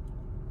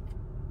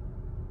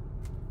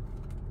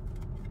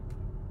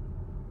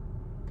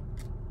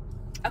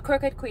 A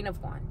crooked Queen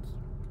of Wands.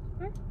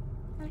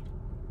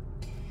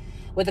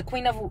 With the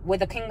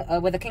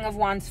King of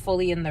Wands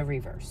fully in the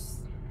reverse.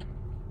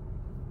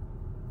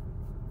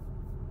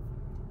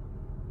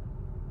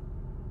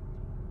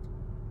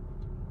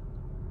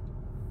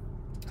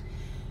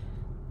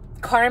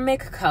 Karmic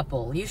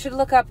couple. You should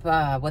look up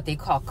what they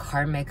call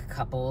karmic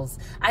couples.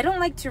 I don't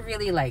like to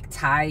really like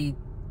tie,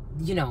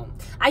 you know,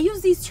 I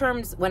use these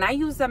terms when I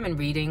use them in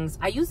readings.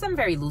 I use them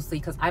very loosely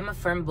because I'm a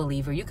firm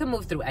believer you can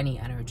move through any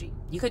energy.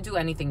 You could do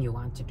anything you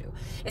want to do.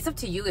 It's up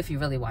to you if you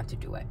really want to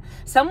do it.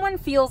 Someone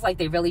feels like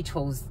they really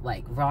chose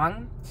like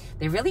wrong.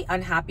 They're really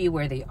unhappy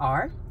where they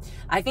are.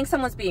 I think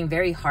someone's being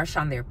very harsh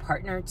on their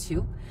partner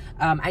too.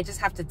 I just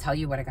have to tell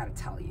you what I got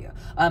to tell you.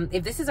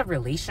 If this is a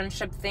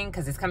relationship thing,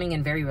 because it's coming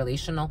in very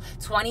relational,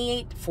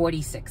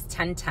 2846,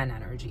 1010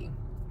 energy.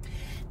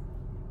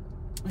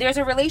 There's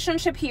a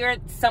relationship here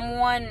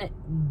someone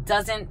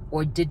doesn't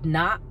or did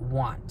not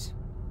want.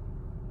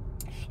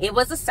 It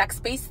was a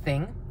sex-based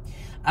thing.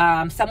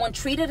 Someone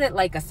treated it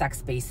like a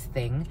sex-based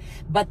thing,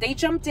 but they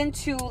jumped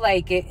into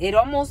like it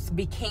almost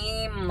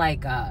became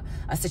like a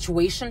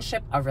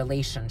situationship, a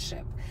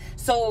relationship.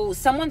 So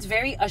someone's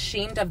very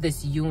ashamed of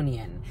this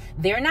union.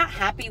 They're not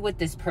happy with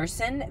this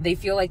person. They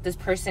feel like this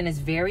person is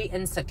very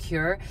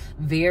insecure,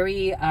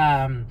 very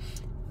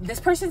this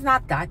person's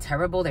not that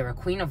terrible. They're a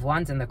Queen of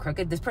Wands in the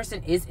crooked. This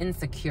person is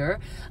insecure.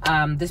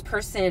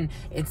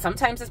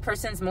 Sometimes this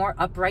person's more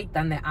upright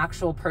than the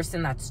actual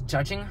person that's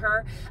judging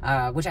her,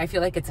 which I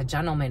feel like it's a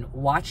gentleman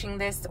watching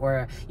this,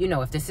 or, you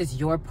know, if this is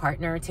your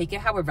partner, take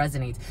it how it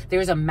resonates.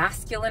 There's a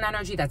masculine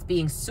energy that's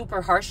being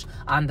super harsh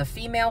on the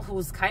female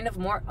who's kind of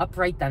more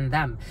upright than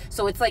them.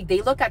 So it's like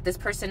they look at this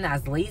person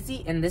as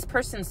lazy. In this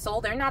person's soul,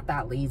 they're not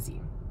that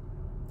lazy.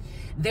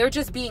 They're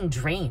just being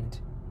drained.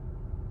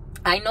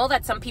 I know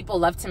that some people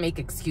love to make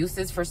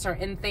excuses for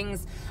certain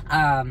things.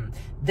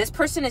 This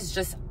person is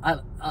just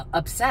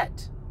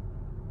upset.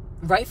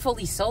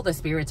 Rightfully so, the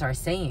spirits are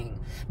saying,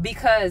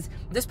 because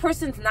this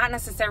person's not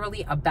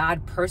necessarily a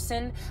bad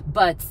person,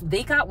 but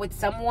they got with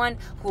someone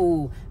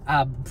who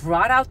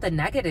brought out the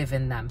negative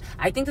in them.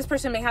 I think this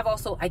person may have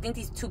also, I think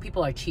these two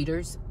people are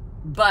cheaters,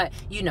 but,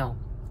 you know,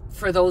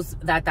 for those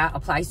that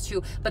applies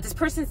to. But this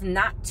person's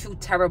not too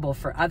terrible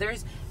for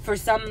others. For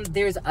some,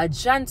 there's a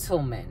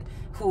gentleman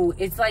who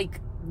is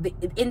like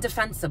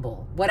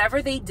indefensible.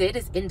 Whatever they did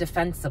is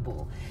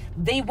indefensible.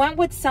 They went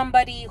with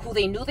somebody who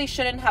they knew they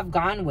shouldn't have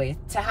gone with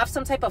to have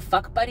some type of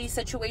fuck buddy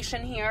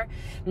situation here.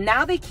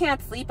 Now they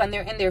can't sleep and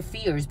they're in their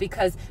fears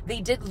because they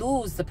did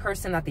lose the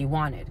person that they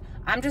wanted.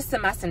 I'm just the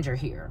messenger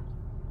here.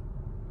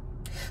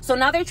 So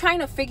now they're trying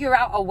to figure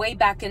out a way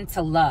back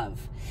into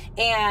love.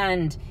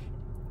 And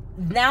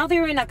now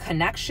they're in a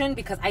connection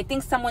because I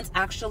think someone's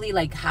actually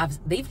like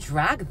they've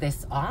dragged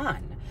this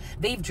on.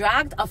 They've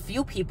dragged a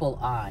few people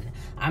on.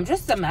 I'm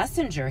just a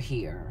messenger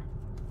here.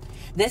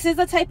 This is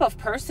the type of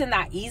person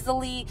that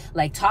easily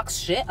like talks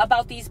shit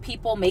about these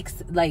people,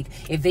 makes like,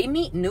 if they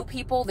meet new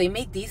people, they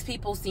make these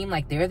people seem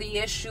like they're the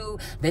issue.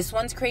 This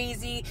one's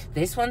crazy.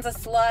 This one's a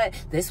slut.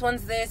 This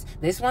one's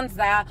this one's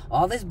that,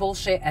 all this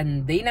bullshit.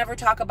 And they never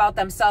talk about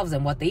themselves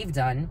and what they've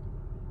done.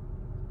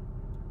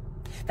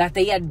 That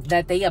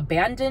they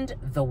abandoned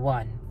the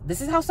one.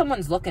 This is how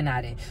someone's looking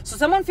at it. So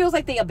someone feels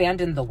like they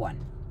abandoned the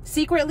one.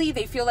 Secretly,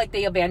 they feel like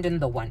they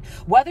abandoned the one.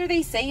 Whether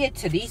they say it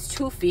to these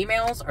two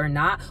females or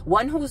not,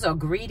 one who's a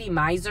greedy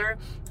miser,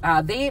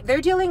 they're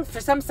dealing, for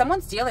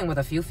someone's dealing with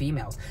a few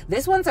females.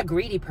 This one's a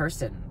greedy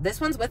person. This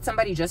one's with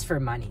somebody just for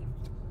money.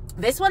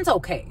 This one's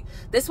okay.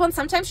 This one,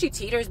 sometimes she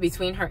teeters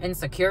between her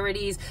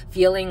insecurities,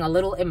 feeling a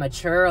little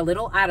immature, a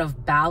little out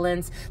of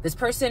balance. This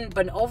person,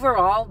 but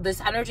overall,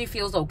 this energy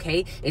feels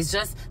okay. It's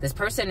just, this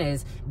person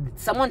is,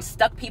 someone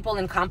stuck people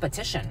in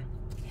competition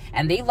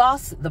and they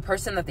lost the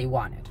person that they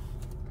wanted.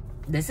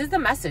 This is the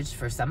message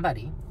for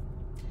somebody.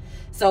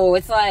 So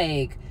it's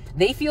like,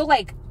 they feel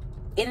like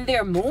in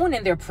their moon,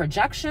 in their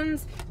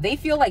projections, they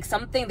feel like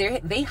something,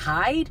 they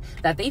hide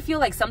that they feel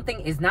like something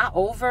is not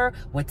over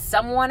with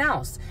someone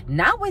else,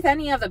 not with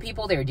any of the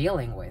people they're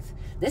dealing with.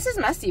 This is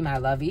messy, my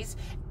lovies.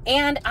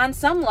 And on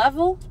some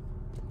level,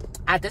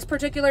 at this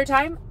particular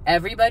time,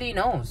 everybody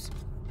knows.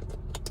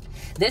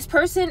 This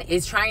person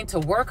is trying to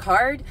work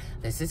hard.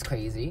 This is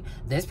crazy.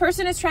 This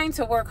person is trying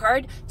to work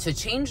hard to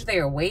change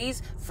their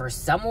ways for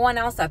someone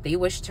else that they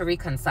wish to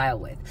reconcile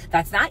with.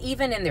 That's not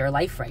even in their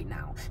life right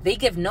now. They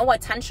give no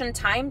attention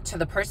time to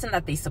the person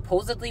that they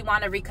supposedly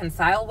want to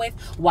reconcile with,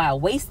 while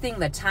wasting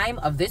the time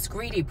of this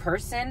greedy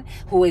person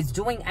who is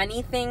doing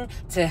anything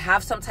to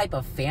have some type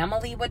of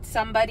family with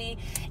somebody.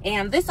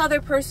 And this other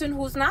person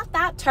who's not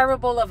that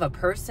terrible of a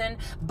person,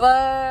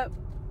 but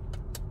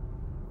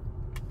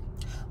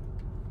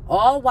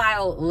all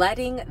while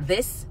letting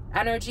this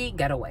energy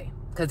get away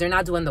because they're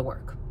not doing the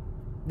work.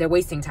 They're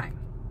wasting time.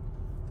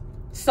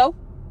 So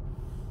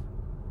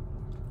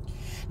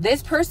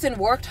this person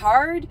worked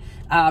hard,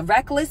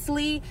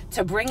 recklessly,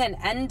 to bring an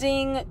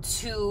ending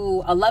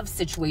to a love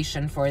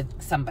situation for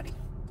somebody.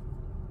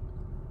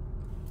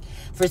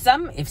 For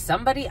some, if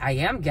somebody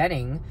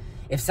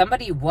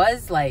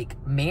was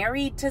like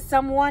married to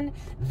someone,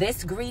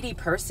 this greedy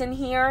person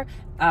here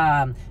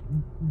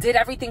did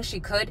everything she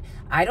could.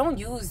 I don't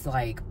use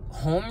like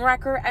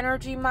homewrecker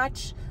energy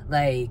much.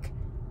 Like,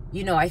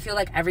 you know, I feel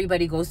like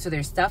everybody goes to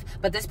their stuff,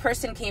 but this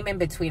person came in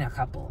between a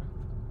couple.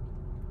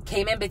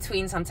 Came in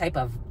between some type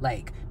of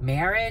like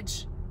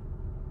marriage.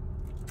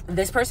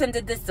 This person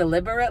did this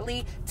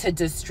deliberately to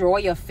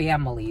destroy a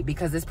family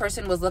because this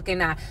person was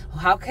looking at,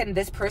 how can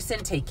this person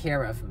take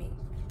care of me?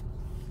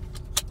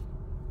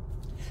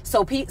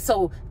 So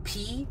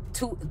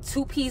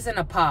two peas in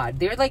a pod.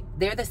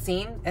 They're the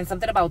same, and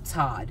something about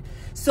Todd.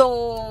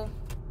 So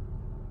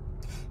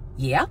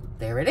yeah,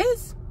 there it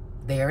is.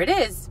 There it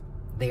is.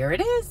 There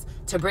it is.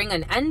 To bring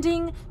an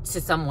ending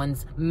to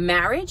someone's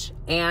marriage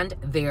and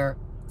their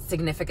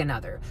significant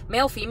other.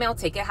 Male, female,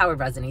 take it how it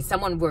resonates.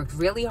 Someone worked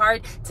really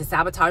hard to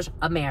sabotage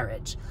a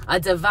marriage, a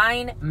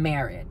divine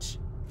marriage.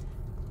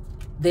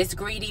 This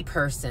greedy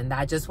person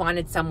that just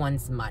wanted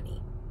someone's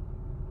money,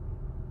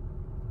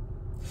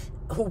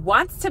 who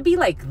wants to be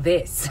like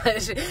this.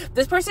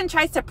 This person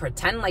tries to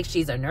pretend like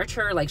she's a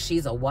nurturer, like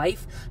she's a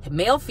wife.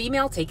 Male,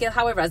 female, take it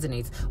how it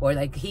resonates. Or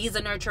like he's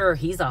a nurturer,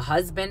 he's a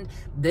husband.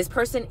 This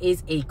person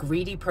is a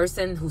greedy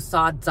person who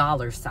saw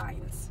dollar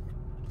signs.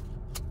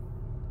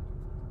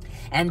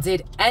 and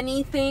did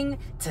anything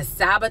to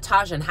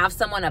sabotage and have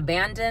someone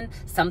abandon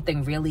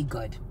something really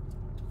good.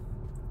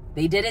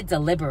 They did it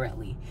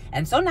deliberately.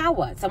 And so now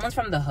what? Someone's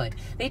from the hood.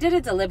 They did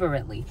it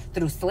deliberately.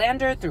 Through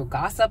slander, through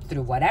gossip,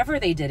 through whatever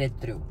they did it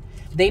through.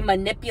 They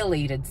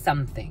manipulated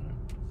something.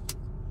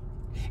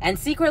 And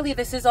secretly,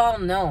 this is all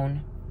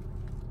known.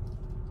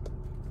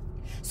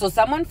 So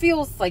someone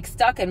feels like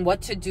stuck in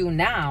what to do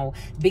now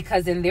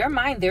because in their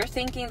mind, they're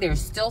thinking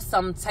there's still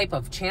some type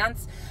of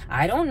chance.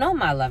 I don't know,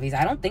 my lovies.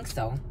 I don't think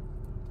so.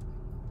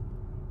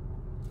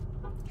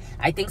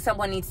 I think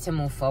someone needs to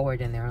move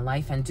forward in their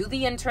life and do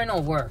the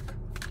internal work.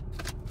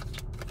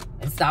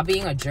 And stop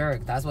being a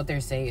jerk. That's what they're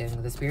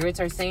saying. The spirits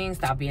are saying,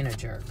 stop being a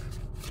jerk.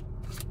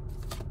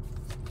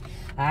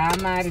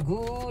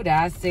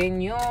 Amargura,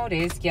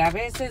 señores, que a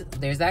veces...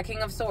 There's that King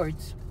of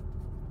Swords.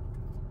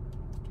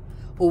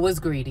 Who was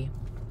greedy.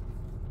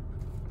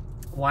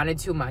 Wanted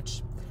too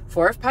much.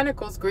 Four of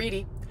Pentacles,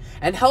 greedy.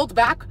 And held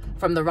back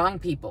from the wrong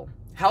people.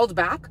 Held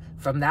back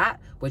from that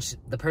which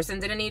the person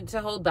didn't need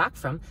to hold back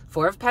from.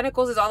 Four of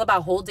Pentacles is all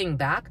about holding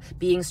back,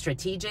 being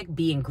strategic,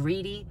 being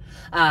greedy,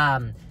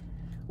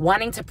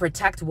 wanting to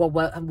protect what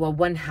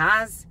one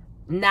has,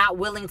 not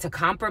willing to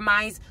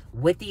compromise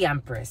with the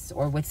Empress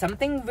or with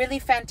something really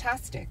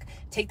fantastic.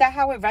 Take that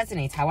how it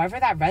resonates, however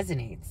that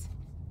resonates.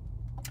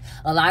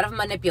 A lot of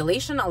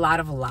manipulation, a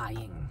lot of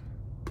lying.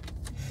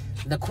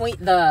 The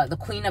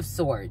Queen of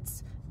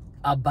Swords.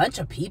 A bunch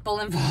of people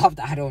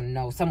involved. I don't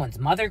know. Someone's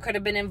mother could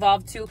have been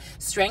involved too.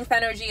 Strength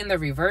energy in the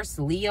reverse.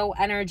 Leo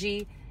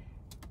energy.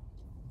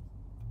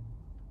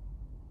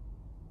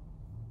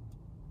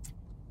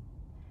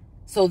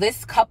 So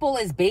this couple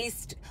is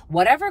based,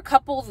 whatever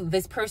couple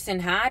this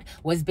person had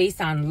was based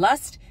on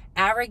lust,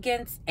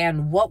 arrogance,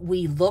 and what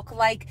we look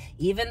like,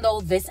 even though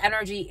this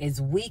energy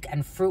is weak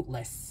and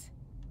fruitless.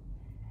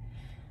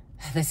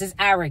 This is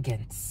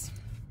arrogance.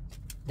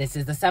 This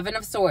is the Seven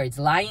of Swords.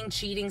 Lying,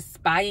 cheating,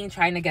 spying,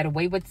 trying to get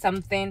away with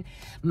something.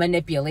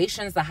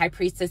 Manipulations, the High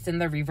Priestess in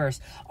the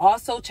reverse.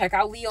 Also, check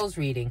out Leo's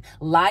reading.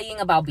 Lying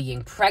about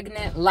being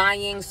pregnant,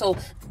 lying. So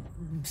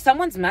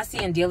someone's messy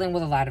and dealing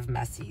with a lot of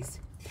messies.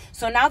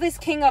 So now this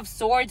King of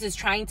Swords is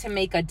trying to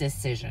make a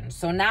decision.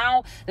 So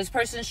now this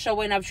person's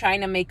showing up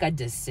trying to make a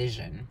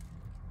decision.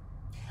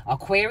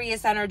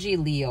 Aquarius energy,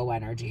 Leo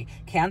energy,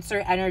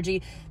 Cancer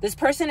energy. This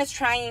person is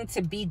trying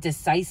to be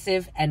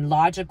decisive and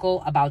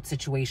logical about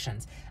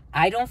situations.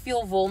 I don't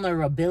feel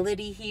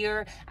vulnerability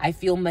here. I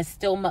feel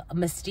still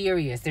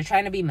mysterious. They're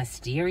trying to be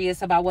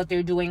mysterious about what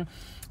they're doing.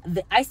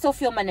 I still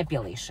feel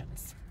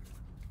manipulations.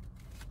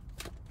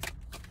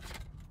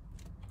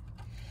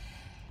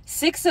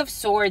 Six of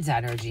Swords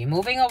energy,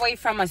 moving away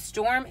from a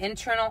storm,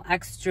 internal,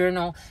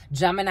 external,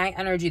 Gemini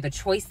energy, the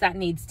choice that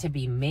needs to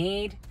be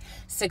made.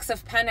 Six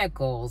of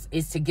Pentacles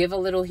is to give a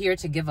little here,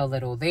 to give a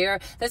little there.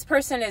 This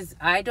person is,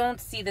 I don't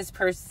think this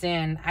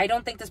person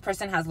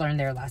has learned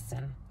their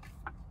lesson.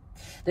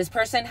 This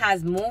person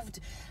has moved.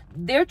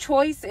 Their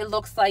choice, it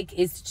looks like,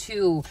 is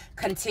to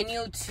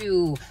continue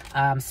to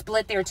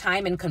split their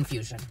time in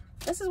confusion.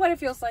 This is what it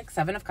feels like.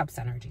 Seven of Cups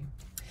energy.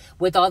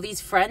 With all these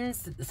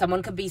friends,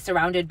 someone could be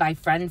surrounded by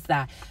friends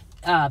that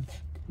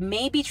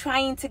may be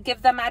trying to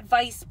give them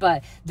advice,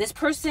 but this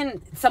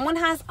person, someone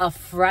has a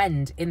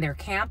friend in their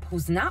camp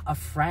who's not a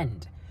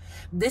friend.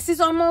 This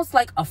is almost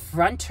like a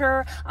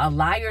fronter, a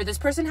liar. This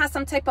person has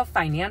some type of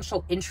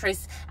financial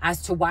interest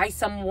as to why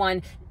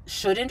someone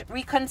shouldn't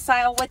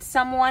reconcile with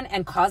someone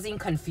and causing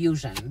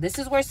confusion. This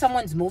is where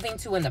someone's moving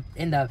to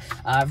in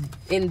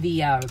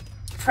the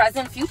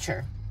present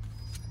future.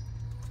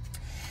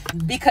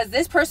 Because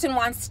this person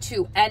wants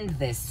to end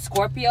this.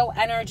 Scorpio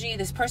energy.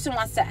 This person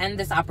wants to end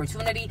this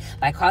opportunity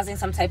by causing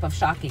some type of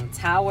shocking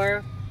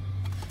tower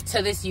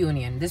to this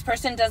union. This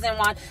person doesn't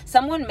want...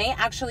 Someone may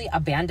actually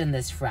abandon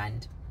this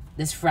friend.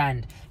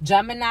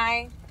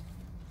 Gemini.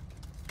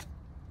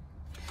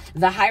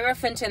 The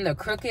Hierophant in the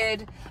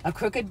a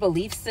crooked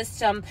belief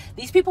system.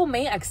 These people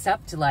may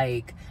accept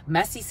like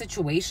messy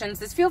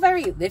situations. It feels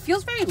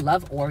very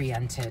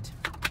love-oriented.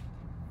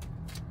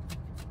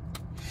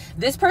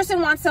 This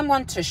person wants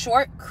someone to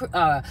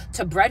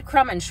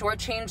breadcrumb and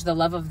shortchange the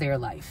love of their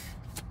life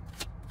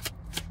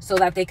so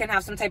that they can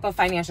have some type of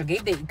financial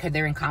gain.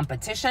 They're in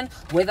competition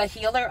with a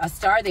healer, a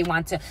star. They've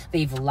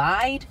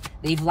lied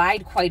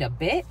quite a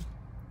bit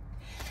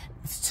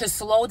to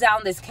slow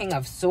down this King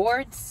of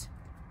Swords,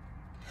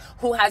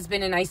 who has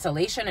been in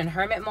isolation and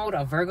hermit mode.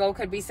 A Virgo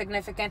could be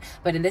significant,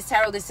 but in this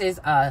tarot, this is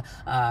okay,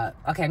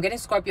 I'm getting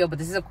Scorpio, but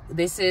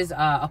this is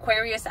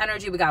Aquarius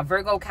energy. We got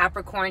Virgo,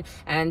 Capricorn,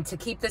 and to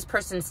keep this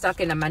person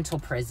stuck in a mental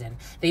prison.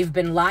 They've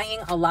been lying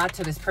a lot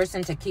to this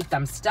person to keep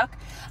them stuck.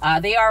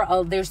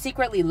 They're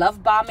secretly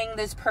love bombing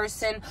this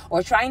person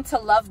or trying to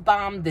love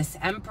bomb this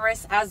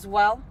Empress as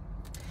well,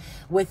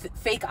 with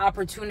fake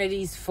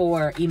opportunities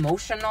for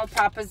emotional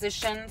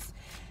propositions.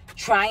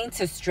 Trying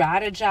to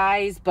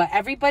strategize, but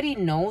everybody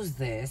knows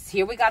this.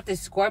 Here we got this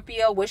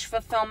Scorpio, wish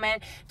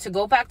fulfillment, to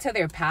go back to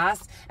their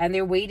past, and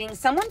they're waiting.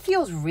 Someone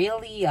feels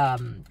really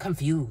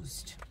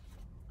confused.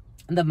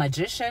 The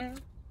Magician.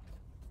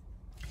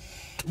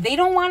 They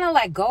don't want to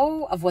let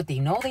go of what they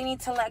know they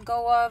need to let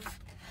go of.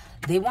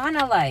 They want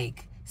to,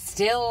 like,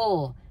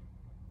 still...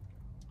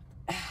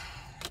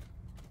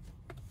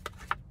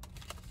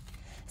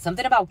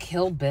 Something about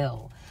Kill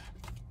Bill.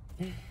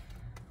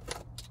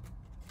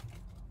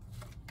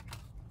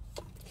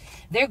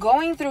 They're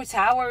going through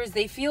towers.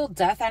 They feel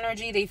death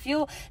energy. They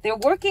feel they're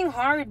working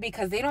hard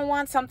because they don't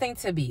want something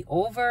to be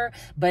over.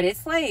 But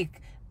it's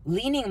like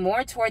leaning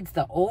more towards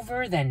the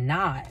over than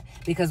not.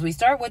 Because we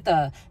start with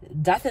the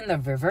death in the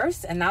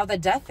reverse. And now the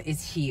death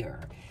is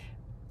here.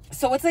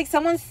 So it's like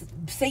someone's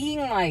saying,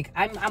 like,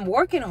 I'm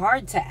working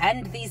hard to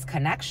end these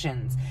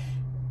connections.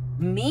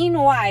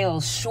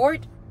 Meanwhile,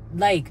 short,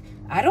 like,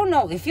 I don't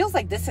know. It feels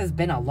like this has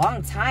been a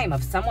long time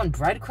of someone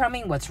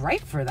breadcrumbing what's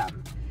right for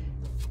them.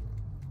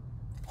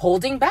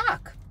 Holding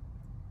back.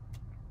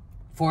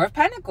 Four of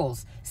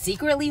Pentacles.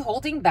 Secretly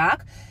holding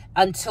back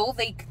until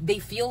they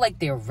feel like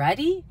they're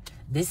ready.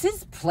 This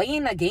is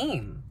playing a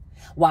game.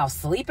 While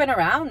sleeping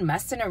around,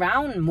 messing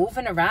around,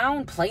 moving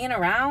around, playing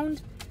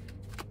around.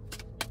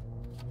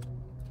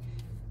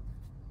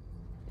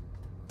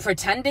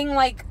 Pretending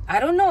like, I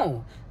don't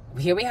know.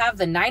 Here we have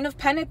the Nine of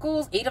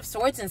Pentacles, Eight of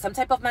Swords, and some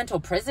type of mental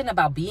prison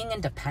about being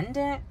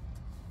independent.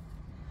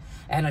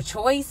 And a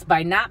choice,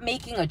 by not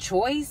making a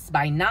choice,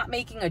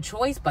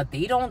 but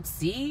they don't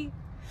see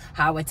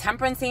how a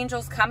Temperance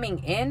Angel's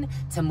coming in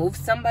to move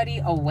somebody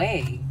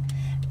away.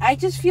 I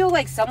just feel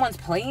like someone's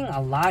playing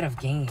a lot of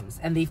games,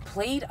 and they've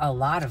played a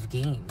lot of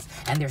games,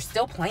 and they're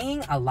still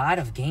playing a lot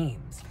of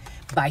games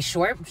by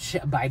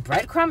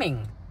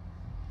breadcrumbing.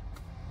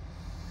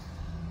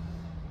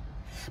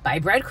 By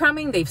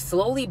breadcrumbing, they've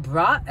slowly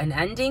brought an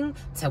ending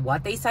to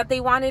what they said they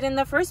wanted in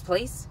the first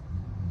place.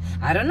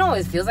 I don't know.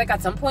 It feels like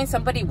at some point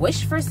somebody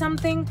wished for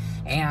something,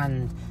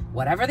 and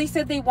whatever they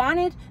said they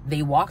wanted,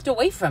 they walked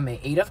away from it.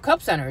 Eight of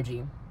Cups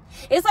energy.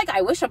 It's like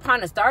I wish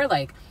upon a star.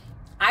 Like,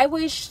 I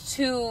wish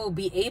to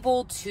be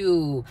able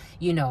to,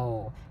 you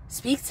know,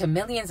 speak to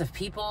millions of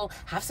people,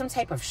 have some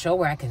type of show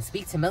where I can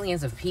speak to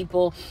millions of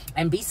people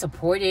and be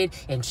supported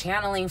in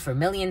channeling for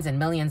millions and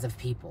millions of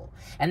people.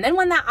 And then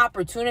when that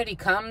opportunity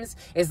comes,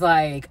 is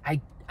like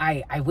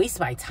I waste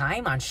my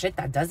time on shit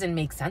that doesn't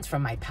make sense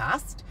from my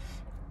past.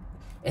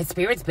 And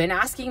Spirit's been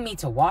asking me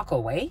to walk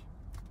away.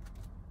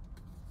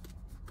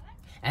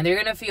 And they're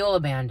going to feel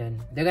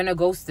abandoned. They're going to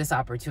ghost this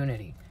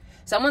opportunity.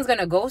 Someone's going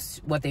to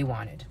ghost what they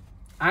wanted.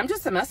 I'm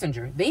just a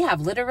messenger. They have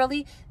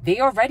literally,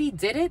 they already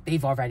did it.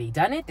 They've already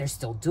done it. They're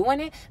still doing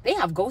it. They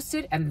have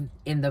ghosted, and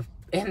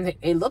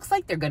it looks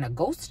like they're going to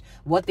ghost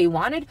what they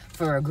wanted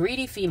for a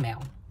greedy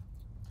female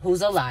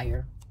who's a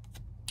liar,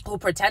 who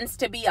pretends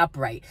to be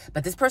upright.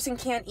 But this person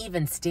can't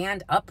even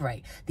stand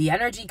upright. The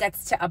energy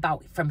gets to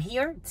about from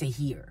here to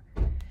here.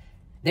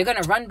 They're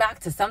going to run back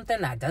to something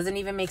that doesn't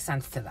even make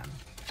sense to them.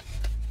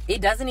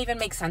 It doesn't even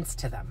make sense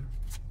to them.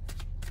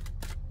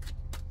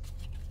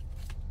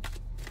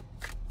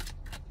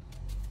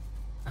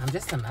 I'm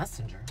just a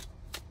messenger.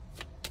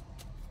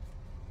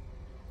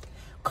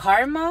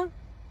 Karma.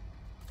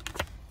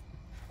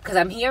 Because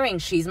I'm hearing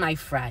she's my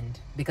friend.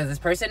 Because this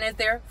person is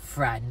their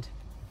friend.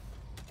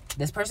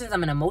 This person's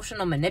an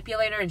emotional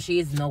manipulator, and she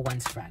is no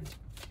one's friend.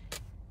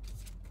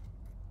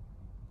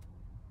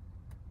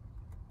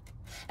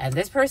 And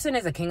this person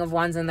is a King of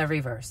Wands in the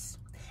reverse.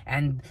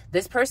 And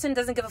this person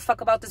doesn't give a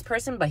fuck about this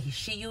person, but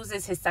she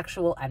uses his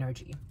sexual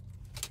energy.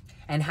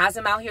 And has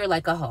him out here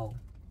like a hoe.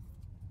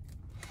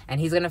 And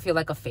he's going to feel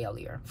like a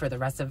failure for the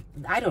rest of...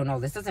 I don't know.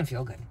 This doesn't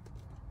feel good.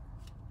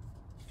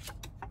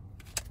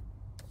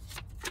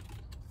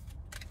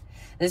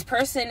 This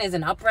person is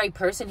an upright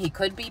person. He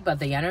could be, but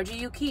the energy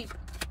you keep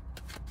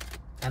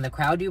and the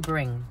crowd you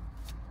bring.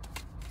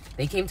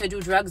 They came to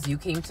do drugs. You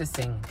came to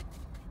sing.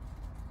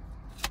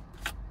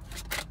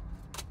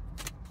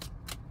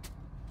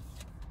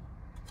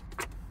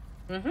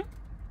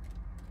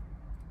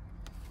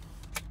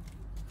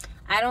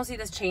 I don't see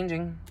this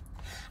changing.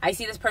 I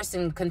see this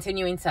person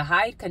continuing to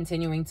hide,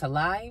 continuing to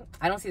lie.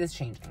 I don't see this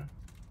changing.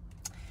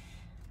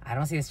 I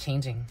don't see this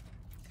changing.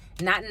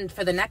 Not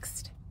for the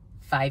next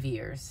 5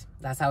 years.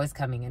 That's how it's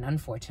coming in,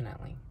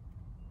 unfortunately.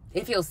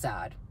 It feels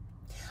sad.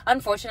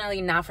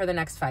 Unfortunately, not for the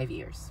next 5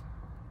 years.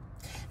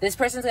 This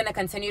person's going to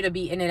continue to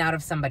be in and out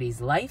of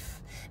somebody's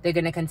life. They're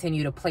going to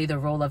continue to play the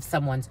role of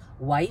someone's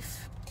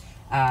wife.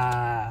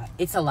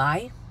 It's a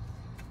lie.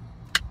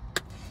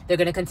 They're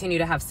going to continue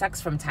to have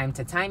sex from time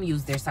to time,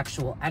 use their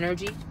sexual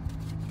energy,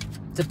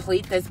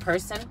 deplete this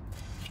person,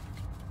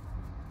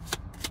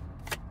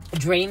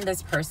 drain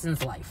this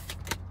person's life,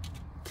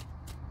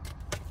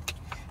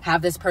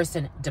 have this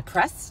person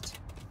depressed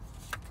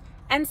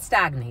and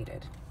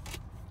stagnated.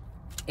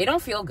 It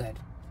don't feel good.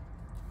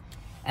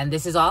 And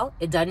this is all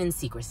done in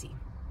secrecy.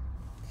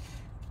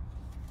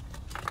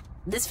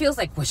 This feels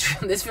like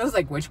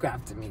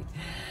witchcraft to me.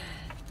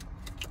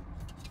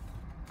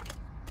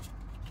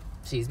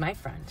 She's my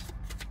friend.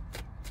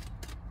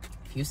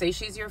 If you say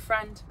she's your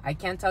friend, I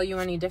can't tell you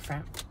any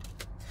different.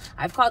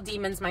 I've called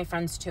demons my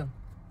friends too.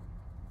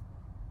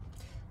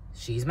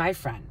 She's my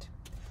friend.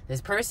 This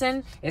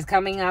person is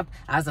coming up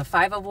as a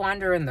Five of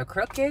Wands in the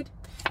crooked,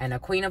 and a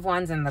Queen of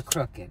Wands in the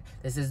crooked.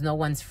 This is no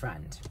one's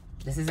friend.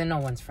 This isn't no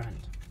one's friend.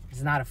 This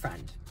is not a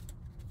friend.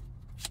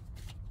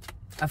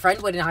 A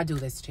friend would not do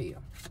this to you.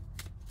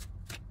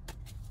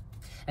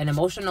 An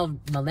emotional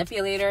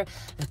manipulator,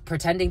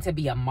 pretending to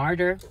be a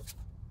martyr,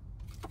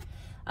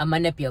 a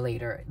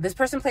manipulator. This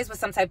person plays with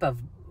some type of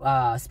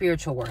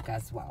spiritual work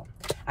as well.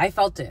 I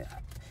felt it.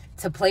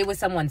 To play with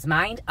someone's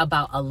mind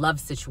about a love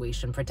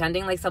situation,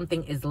 pretending like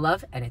something is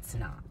love and it's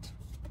not.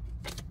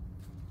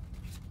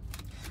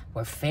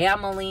 We're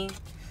family.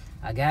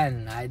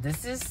 Again,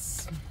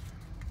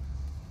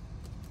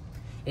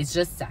 it's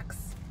just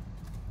sex.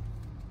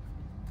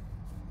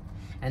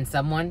 And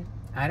someone,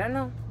 I don't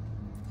know.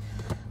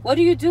 What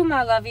do you do,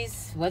 my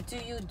lovies? What do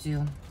you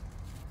do?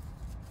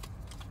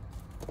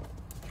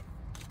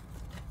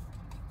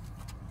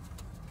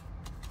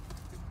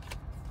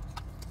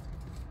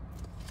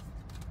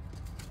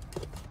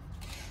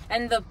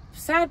 And the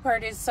sad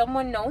part is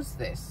someone knows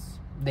this.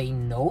 They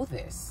know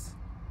this.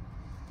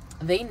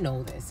 They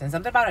know this. And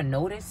something about a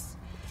notice.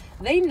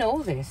 They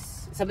know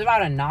this. Something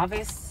about a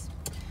novice.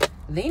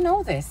 They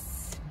know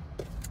this.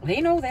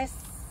 They know this.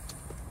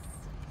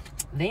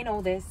 They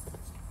know this.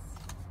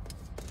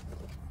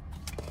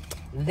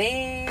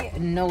 They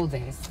know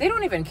this. They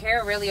don't even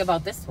care really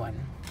about this one.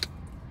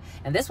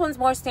 And this one's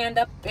more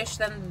stand-up-ish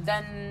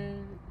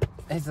than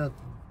as a...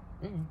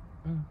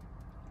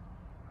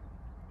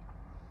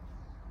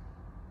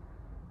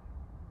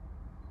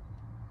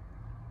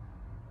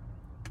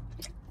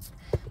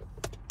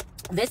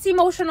 This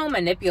emotional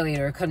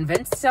manipulator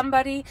convinced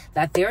somebody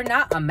that they're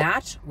not a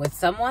match with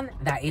someone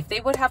that if they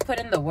would have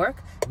put in the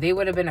work, they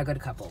would have been a good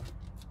couple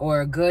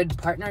or a good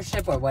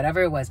partnership or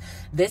whatever it was.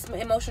 This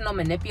emotional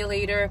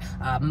manipulator,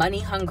 money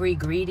hungry,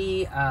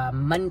 greedy,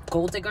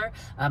 gold digger,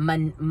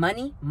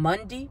 Mindy.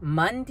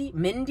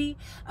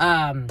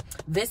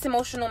 This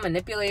emotional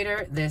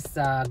manipulator, this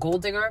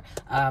gold digger,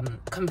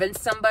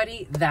 convinced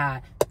somebody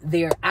that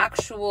they're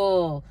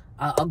actual...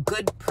 a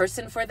good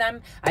person for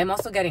them. I'm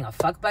also getting a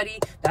fuck buddy.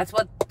 That's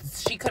what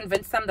she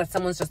convinced them, that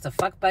someone's just a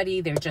fuck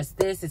buddy. They're just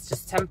this. It's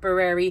just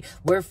temporary.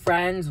 We're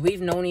friends.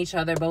 We've known each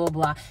other, blah, blah,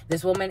 blah.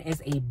 This woman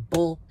is a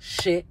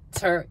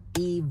bullshitter.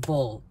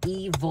 Evil.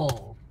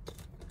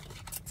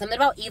 Something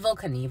about evil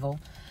Knievel.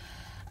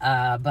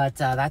 But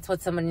that's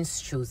what someone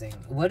is choosing.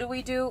 What do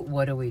we do?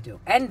 What do we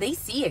do? And they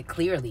see it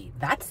clearly.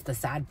 That's the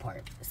sad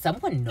part.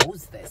 Someone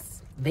knows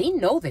this. They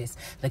know this.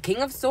 The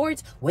King of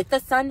Swords with the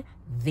Sun,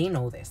 they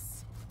know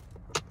this.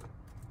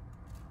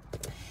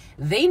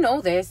 They know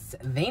this.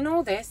 They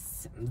know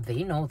this.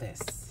 They know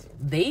this.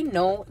 They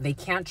know they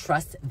can't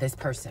trust this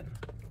person.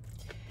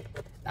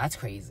 That's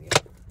crazy.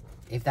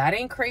 If that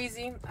ain't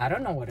crazy, I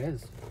don't know what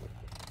is.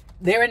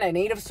 They're in a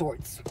Eight of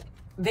Swords.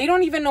 They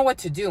don't even know what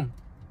to do.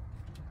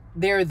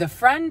 They're the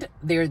friend.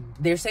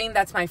 They're saying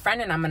that's my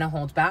friend and I'm going to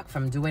hold back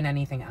from doing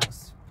anything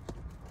else.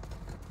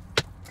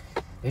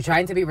 They're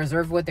trying to be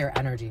reserved with their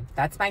energy.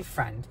 That's my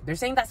friend.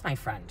 They're saying that's my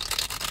friend.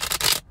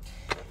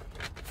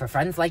 For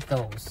friends like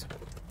those,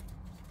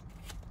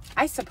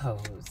 I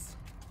suppose.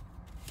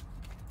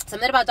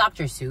 Something about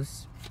Dr.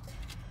 Seuss.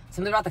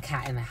 Something about the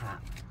Cat in the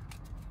Hat.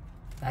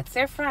 That's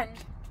their friend.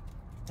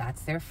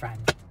 That's their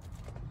friend.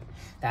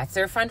 That's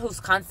their friend who's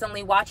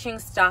constantly watching,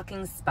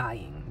 stalking,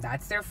 spying.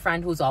 That's their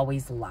friend who's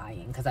always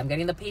lying. Because I'm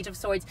getting the Page of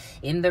Swords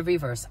in the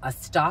reverse. A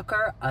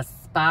stalker, a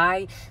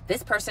spy.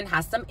 This person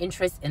has some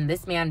interest in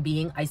this man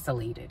being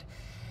isolated.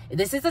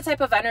 This is the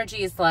type of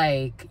energy, is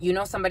like, you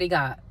know, somebody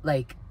got,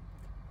 like,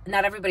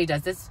 not everybody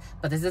does this,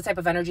 but this is the type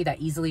of energy that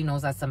easily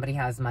knows that somebody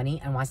has money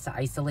and wants to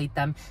isolate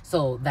them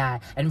so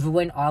that, and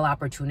ruin all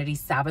opportunities,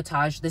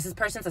 sabotage. This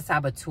person's a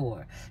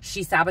saboteur.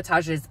 She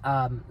sabotages,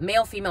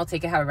 male, female,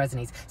 take it how it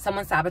resonates.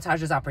 Someone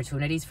sabotages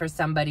opportunities for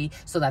somebody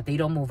so that they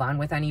don't move on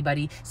with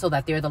anybody, so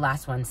that they're the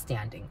last one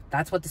standing.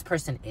 That's what this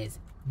person is.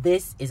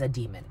 This is a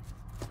demon.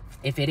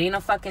 If it ain't a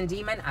fucking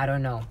demon, I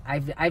don't know.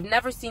 I've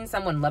never seen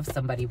someone love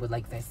somebody with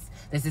like this.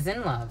 This is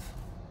in love.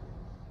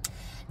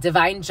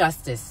 Divine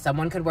justice.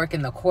 Someone could work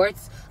in the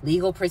courts,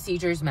 legal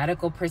procedures,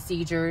 medical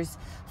procedures.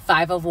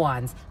 Five of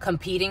Wands.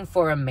 Competing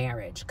for a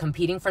marriage.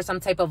 Competing for some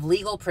type of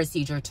legal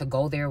procedure to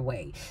go their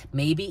way.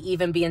 Maybe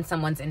even be in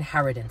someone's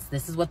inheritance.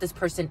 This is what this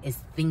person is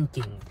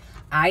thinking.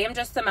 I am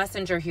just the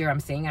messenger here. I'm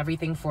saying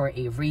everything for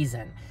a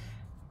reason.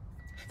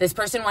 This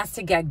person wants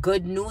to get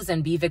good news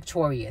and be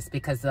victorious,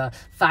 because the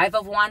Five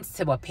of Wands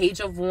to a Page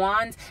of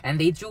Wands, and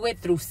they do it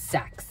through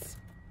sex.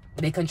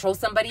 They control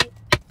somebody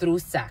through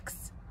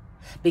sex.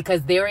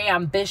 Because their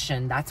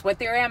ambition, that's what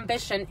their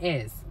ambition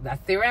is.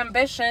 That's their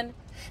ambition,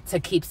 to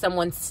keep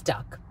someone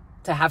stuck,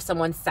 to have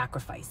someone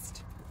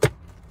sacrificed.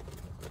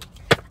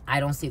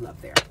 I don't see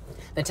love there.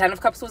 The Ten of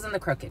Cups was in the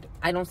crooked.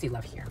 I don't see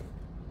love here.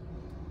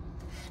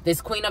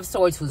 This Queen of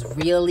Swords who's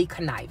really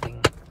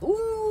conniving.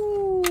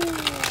 Ooh.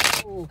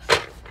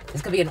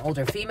 This could be an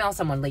older female,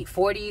 someone late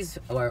 40s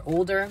or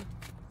older.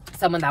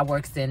 Someone that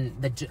works in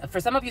the,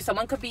 for some of you,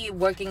 someone could be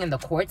working in the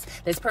courts.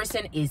 This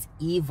person is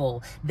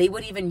evil. They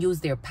would even use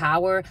their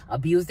power,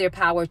 abuse their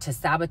power to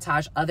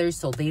sabotage others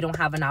so they don't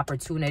have an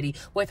opportunity.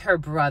 With her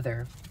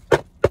brother.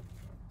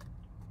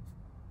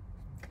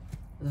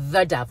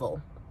 the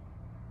devil.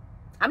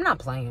 I'm not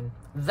playing.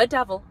 The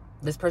devil.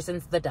 This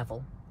person's the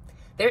devil.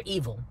 They're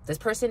evil. This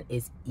person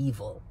is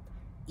evil.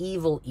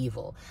 Evil,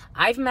 evil.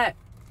 I've met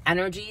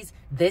energies.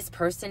 This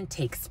person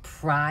takes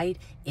pride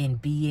in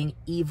being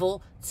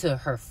evil to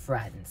her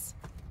friends.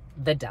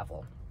 The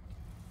devil.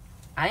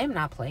 I am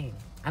not playing.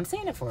 I'm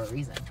saying it for a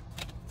reason.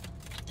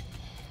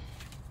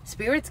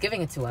 Spirit's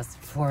giving it to us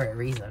for a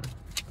reason.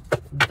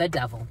 The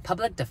devil.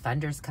 Public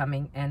defenders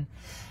coming in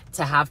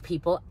to have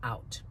people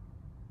out.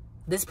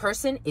 This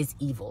person is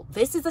evil.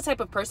 This is the type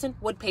of person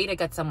would pay to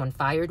get someone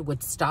fired,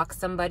 would stalk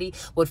somebody,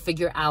 would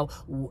figure out,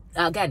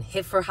 again,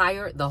 hit for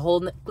hire, the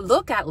whole...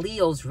 Look at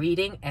Leo's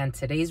reading and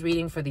today's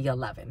reading for the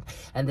 11th.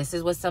 And this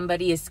is what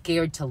somebody is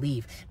scared to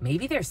leave.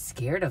 Maybe they're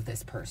scared of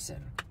this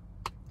person.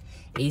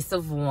 Ace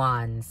of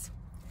Wands.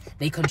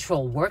 They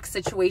control work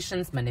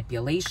situations,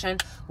 manipulation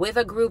with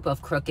a group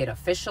of crooked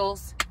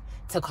officials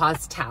to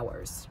cause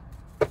towers,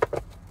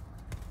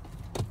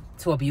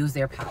 to abuse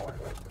their power.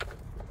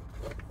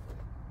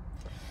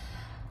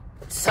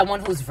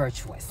 Someone who's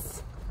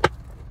virtuous.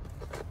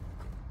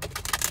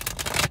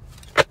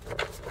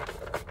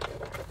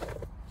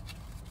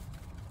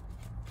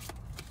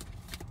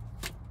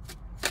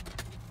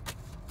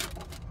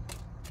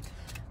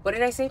 What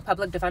did I say?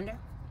 Public defender?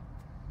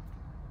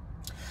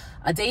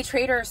 A day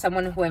trader or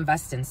someone who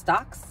invests in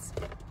stocks.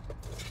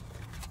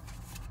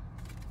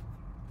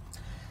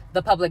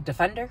 The public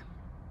defender.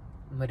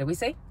 What did we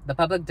say? The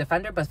public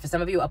defender. But for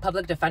some of you, a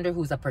public defender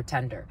who's a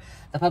pretender.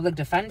 The public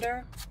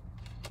defender.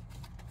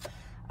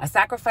 A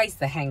sacrifice,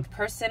 the hanged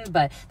person,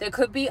 but there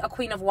could be a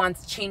Queen of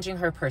Wands changing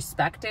her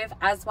perspective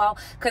as well,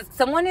 because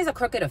someone is a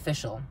crooked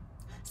official.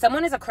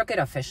 Someone is a crooked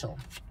official.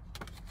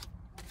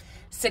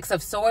 Six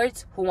of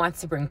Swords, who wants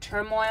to bring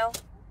turmoil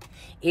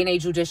in a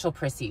judicial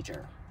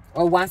procedure,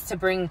 or wants to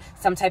bring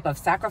some type of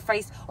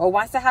sacrifice, or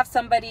wants to have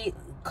somebody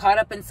caught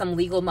up in some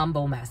legal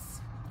mumbo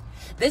mess.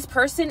 This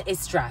person is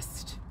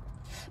stressed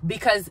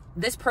because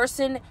this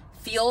person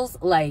feels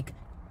like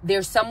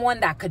there's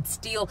someone that could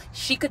steal,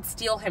 she could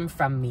steal him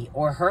from me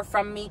or her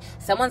from me.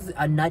 Someone's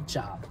a nut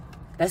job.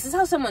 This is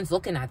how someone's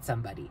looking at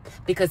somebody,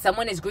 because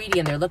someone is greedy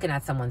and they're looking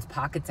at someone's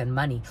pockets and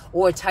money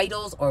or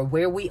titles or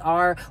where we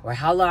are or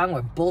how long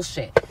or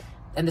bullshit.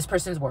 And this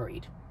person's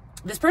worried.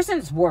 This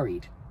person's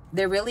worried.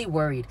 They're really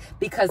worried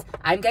because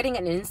I'm getting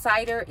an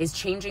insider is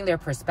changing their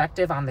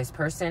perspective on this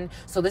person.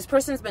 So this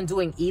person's been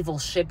doing evil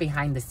shit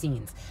behind the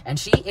scenes and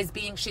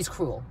she's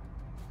cruel.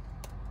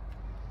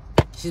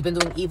 She's been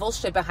doing evil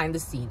shit behind the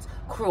scenes.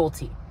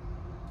 Cruelty.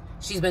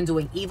 She's been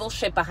doing evil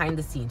shit behind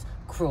the scenes.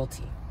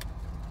 Cruelty.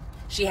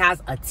 She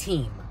has a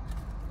team.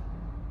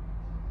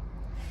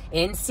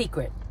 In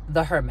secret,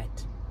 the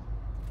Hermit.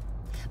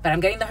 But I'm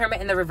getting the Hermit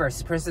in the reverse.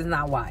 This person's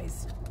not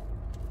wise.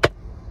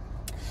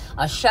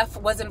 A chef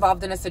was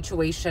involved in a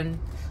situation,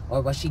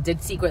 or what she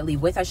did secretly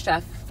with a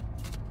chef.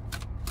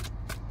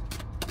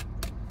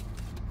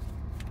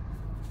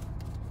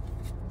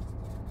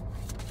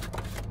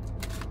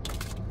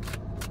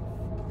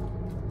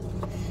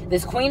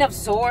 This Queen of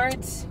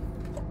Swords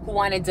who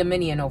wanted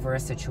dominion over a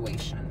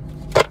situation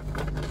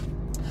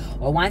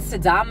or wants to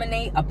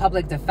dominate a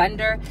public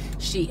defender.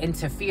 She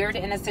interfered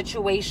in a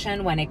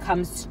situation when it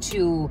comes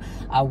to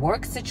a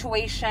work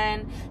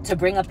situation to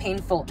bring a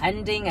painful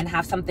ending and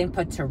have something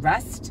put to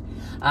rest.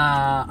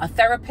 A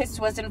therapist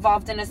was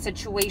involved in a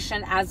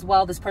situation as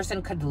well. This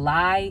person could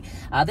lie.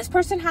 This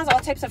person has all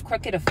types of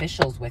crooked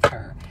officials with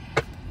her.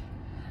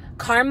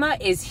 Karma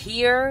is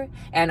here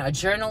and a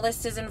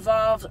journalist is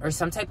involved or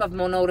some type of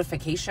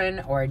notification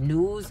or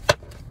news.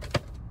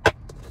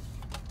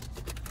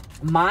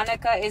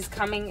 Monica is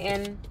coming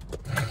in.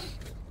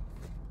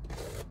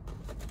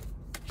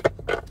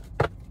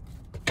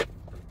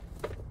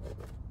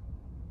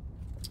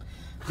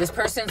 This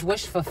person's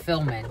wish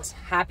fulfillment.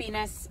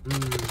 Happiness.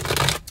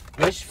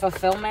 Wish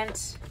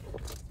fulfillment.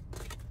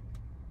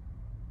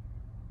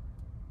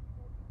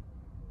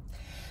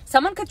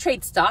 Someone could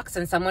trade stocks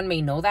and someone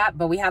may know that,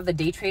 but we have the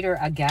day trader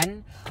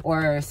again,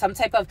 or some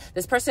type of,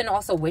 this person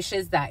also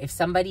wishes that if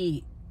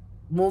somebody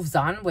moves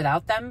on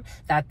without them,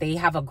 that they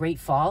have a great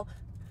fall.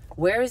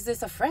 Where is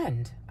this a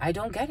friend? I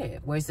don't get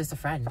it. Where is this a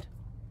friend?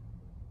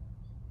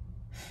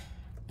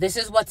 This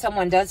is what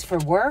someone does for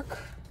work.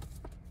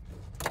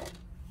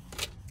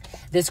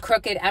 This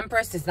crooked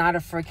empress is not a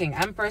freaking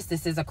empress.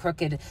 This is a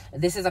crooked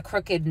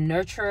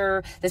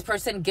nurturer. This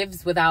person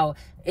gives without,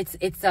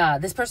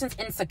 this person's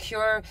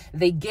insecure.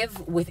 They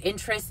give with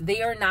interest.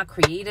 They are not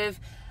creative.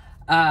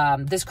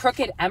 This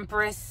crooked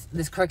empress,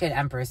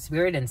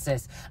 spirit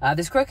insists,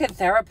 this crooked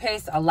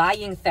therapist, a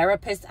lying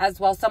therapist as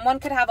well. Someone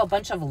could have a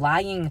bunch of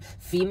lying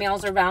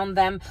females around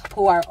them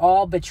who are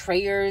all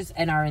betrayers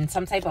and are in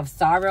some type of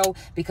sorrow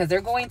because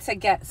they're going to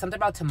get something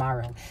about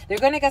tomorrow. They're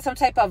going to get some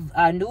type of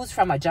news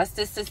from a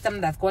justice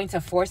system that's going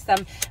to force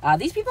them.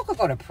 These people could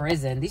go to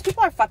prison. These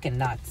people are fucking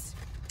nuts.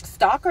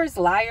 Stalkers,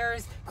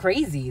 liars,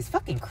 crazies,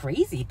 fucking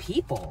crazy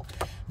people.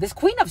 This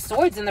Queen of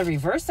Swords in the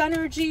reverse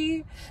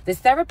energy. This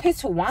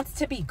therapist who wants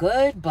to be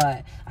good,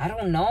 but I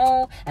don't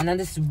know. And then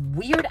this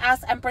weird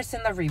ass Empress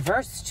in the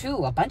reverse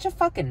too. A bunch of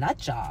fucking nut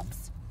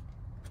jobs.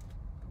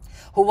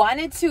 who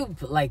wanted to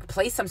like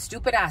play some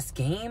stupid ass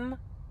game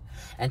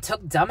and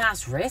took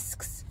dumbass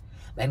risks.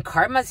 And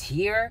karma's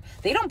here.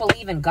 They don't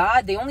believe in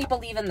God. They only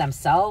believe in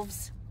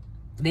themselves.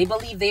 They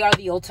believe they are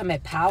the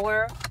ultimate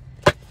power.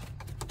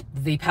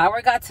 The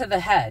power got to the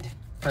head.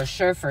 For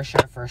sure, for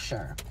sure, for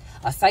sure.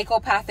 A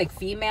psychopathic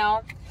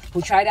female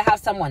who tried to have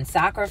someone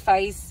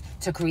sacrifice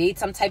to create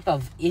some type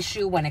of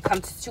issue when it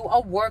comes to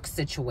a work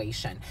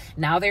situation.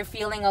 Now they're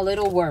feeling a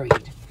little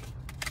worried.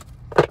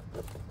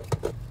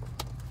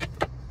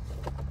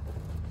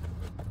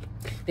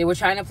 They were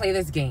trying to play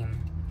this game.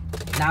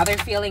 Now they're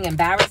feeling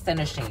embarrassed and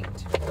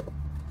ashamed.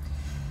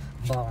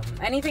 Boom.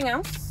 Anything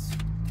else?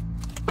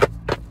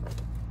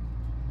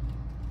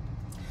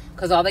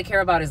 Because all they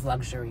care about is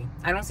luxury.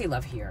 I don't see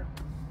love here.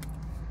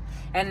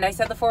 And I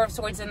said the Four of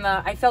Swords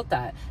I felt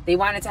that. They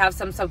wanted to have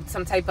some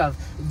type of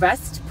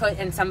rest put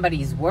in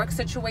somebody's work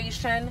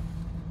situation.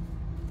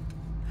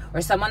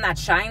 Or someone that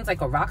shines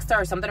like a rock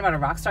star, or something about a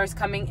rock star's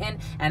coming in,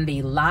 and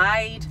they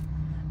lied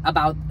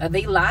about, or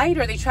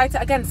they tried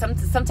to, again,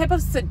 some type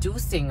of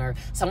seducing, or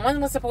someone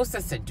was supposed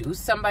to seduce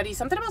somebody,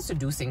 something about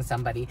seducing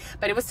somebody,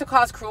 but it was to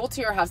cause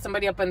cruelty or have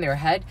somebody up in their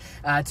head,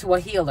 to a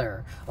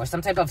healer or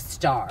some type of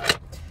star.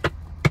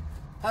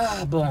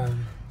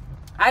 Boom.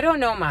 I don't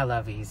know, my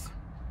lovies.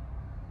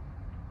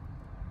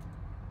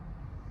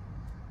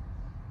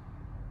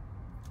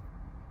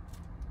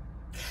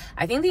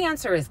 I think the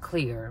answer is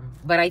clear,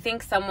 but I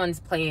think someone's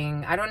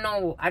playing, I don't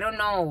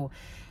know.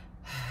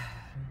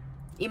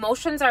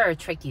 Emotions are a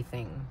tricky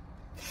thing.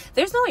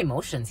 There's no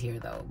emotions here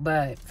though,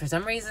 but for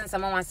some reason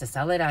someone wants to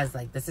sell it as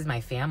like, this is my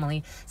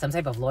family, some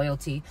type of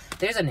loyalty.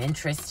 There's an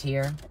interest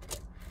here.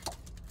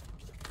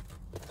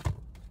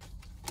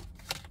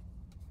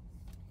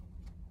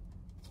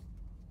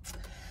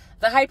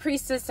 The High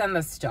Priestess and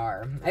the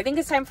Star. I think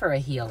it's time for a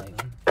healing.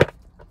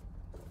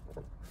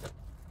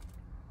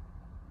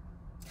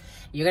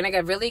 You're going to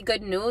get really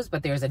good news,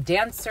 but there's a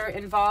dancer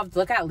involved.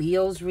 Look at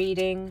Leo's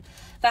reading.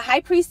 The High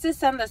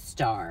Priestess and the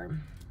Star.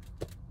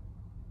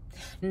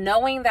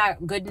 Knowing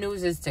that good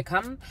news is to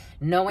come.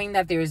 Knowing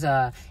that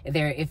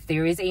if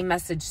there is a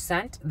message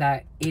sent,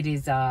 that it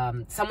is,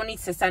 someone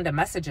needs to send a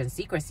message in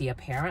secrecy,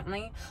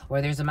 apparently.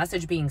 Or there's a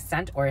message being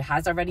sent, or it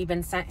has already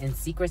been sent in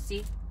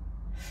secrecy.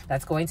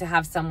 That's going to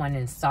have someone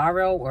in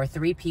sorrow, or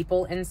 3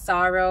 people in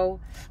sorrow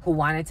who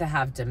wanted to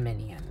have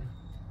dominion.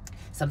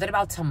 Something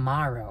about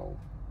tomorrow.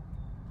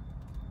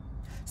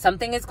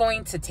 Something is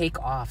going to take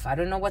off. I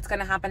don't know what's going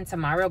to happen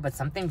tomorrow, but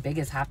something big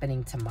is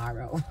happening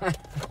tomorrow.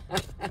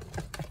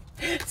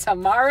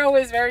 Tomorrow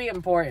is very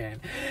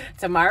important.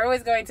 Tomorrow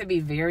is going to be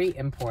very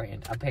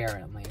important,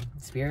 apparently.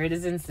 Spirit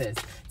is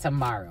insist.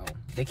 Tomorrow.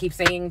 They keep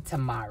saying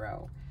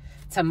tomorrow.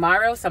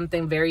 Tomorrow,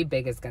 something very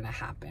big is going to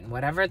happen.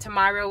 Whatever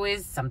tomorrow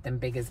is, something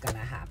big is going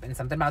to happen.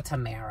 Something about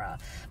Tamara.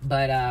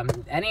 But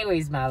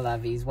anyways, my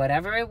lovies,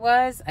 whatever it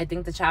was, I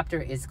think the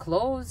chapter is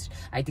closed.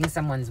 I think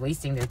someone's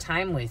wasting their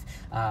time with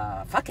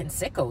fucking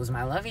sickos,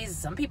 my lovies.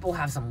 Some people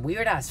have some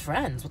weird-ass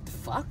friends. What the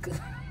fuck?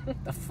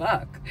 What the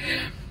fuck?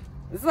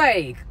 It's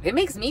like, it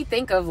makes me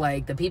think of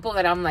like the people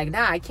that I'm like,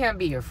 nah, I can't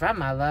be your friend,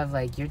 my love.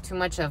 Like, you're too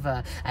much of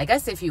a... I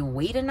guess if you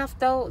wait enough,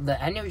 though,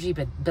 the energy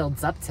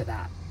builds up to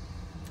that.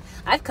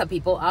 I've cut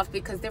people off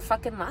because they're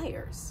fucking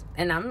liars.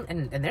 And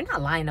they're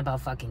not lying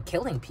about fucking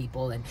killing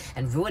people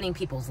and ruining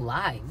people's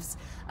lives.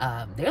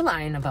 They're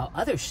lying about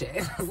other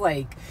shit.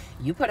 Like,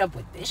 you put up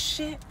with this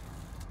shit?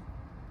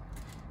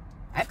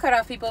 I've cut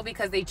off people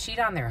because they cheat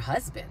on their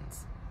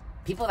husbands.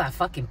 People that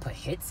fucking put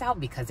hits out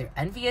because they're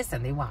envious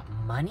and they want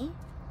money.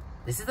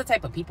 This is the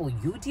type of people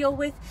you deal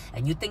with,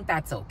 and you think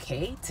that's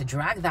okay to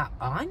drag that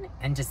on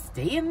and just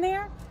stay in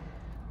there?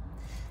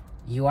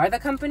 You are the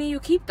company you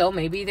keep, though.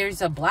 Maybe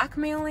there's a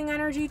blackmailing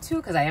energy, too,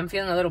 because I am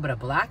feeling a little bit of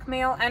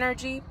blackmail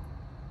energy.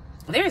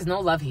 There is no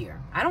love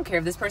here. I don't care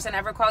if this person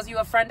ever calls you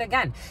a friend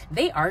again.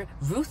 They are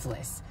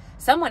ruthless.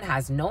 Someone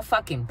has no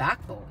fucking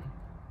backbone.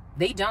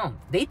 They don't.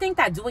 They think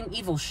that doing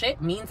evil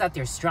shit means that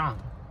they're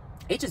strong.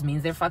 It just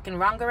means they're fucking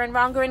wronger and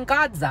wronger in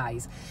God's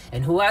eyes.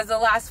 And who has the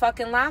last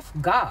fucking laugh?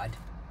 God.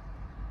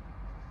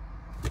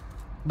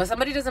 But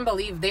somebody doesn't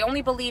believe. They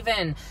only believe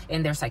in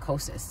their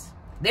psychosis.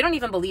 They don't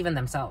even believe in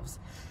themselves.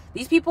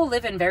 These people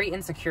live in very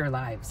insecure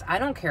lives. I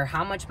don't care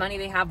how much money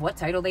they have, what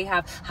title they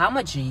have, how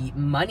much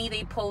money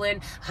they pull in,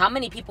 how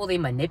many people they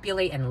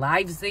manipulate and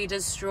lives they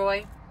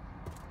destroy,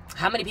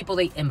 how many people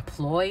they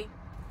employ.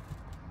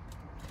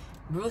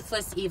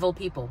 Ruthless, evil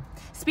people.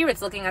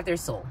 Spirit's looking at their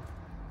soul.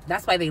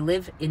 That's why they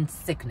live in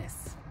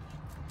sickness.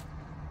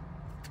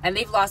 And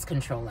they've lost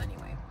control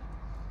anyway.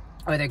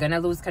 Or they're going to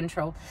lose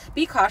control.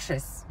 Be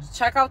cautious.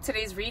 Check out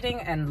today's reading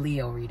and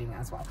Leo reading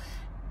as well.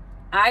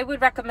 I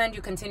would recommend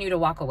you continue to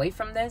walk away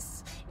from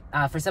this.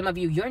 For some of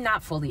you, you're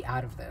not fully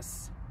out of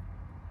this.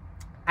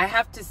 I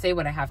have to say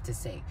what I have to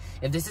say.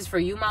 If this is for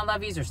you, my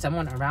lovies, or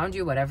someone around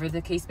you, whatever the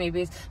case may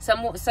be,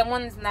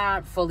 someone's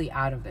not fully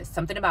out of this.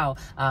 Something about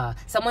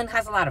someone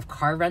has a lot of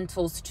car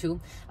rentals too,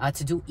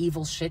 to do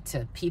evil shit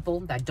to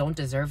people that don't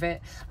deserve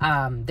it.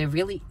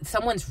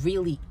 Someone's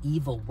really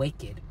evil,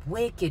 wicked,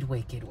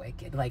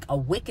 like a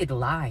wicked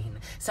line.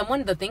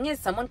 The thing is,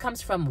 someone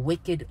comes from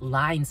wicked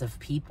lines of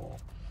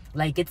people.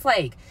 Like, it's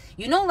like,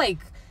 you know, like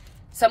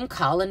some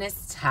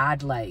colonists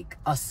had like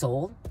a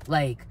soul,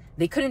 like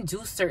they couldn't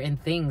do certain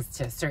things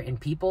to certain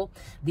people.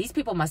 These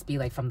people must be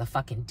like from the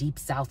fucking deep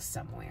south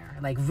somewhere,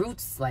 like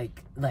roots,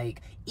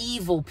 like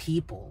evil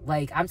people.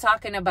 Like, I'm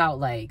talking about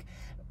like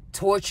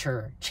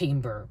torture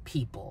chamber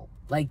people.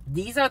 Like,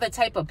 these are the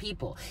type of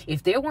people.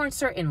 If there weren't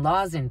certain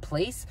laws in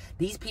place,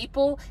 these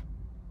people,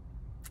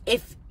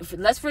 if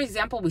let's, for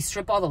example, we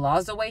strip all the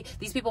laws away,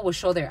 these people will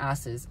show their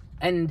asses.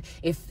 And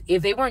if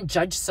they weren't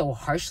judged so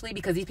harshly,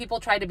 because these people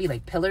try to be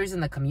like pillars in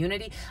the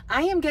community,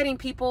 I am getting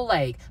people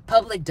like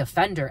public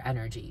defender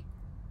energy.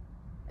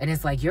 And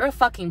it's like, you're a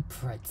fucking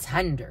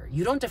pretender.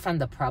 You don't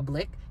defend the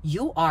public.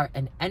 You are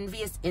an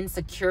envious,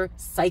 insecure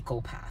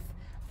psychopath.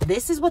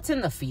 This is what's in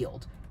the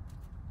field.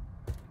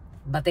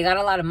 But they got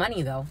a lot of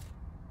money though.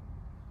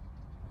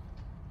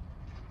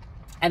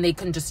 And they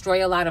can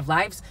destroy a lot of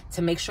lives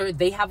to make sure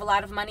they have a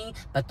lot of money,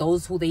 but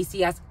those who they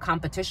see as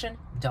competition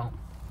don't.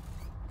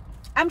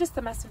 I'm just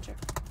the messenger.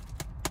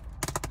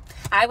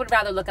 I would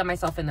rather look at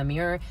myself in the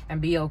mirror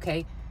and be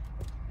okay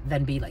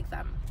than be like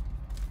them.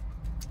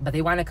 But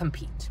they want to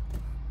compete.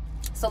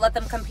 So let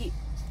them compete.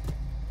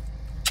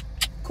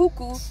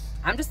 Cuckoo.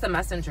 I'm just the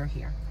messenger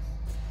here.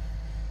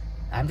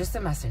 I'm just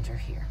a messenger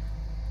here.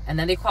 And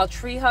then they call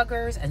tree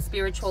huggers and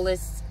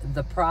spiritualists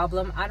the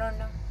problem. I don't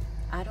know.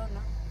 I don't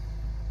know.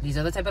 These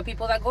are the type of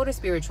people that go to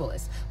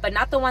spiritualists, but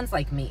not the ones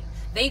like me.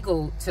 They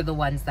go to the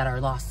ones that are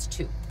lost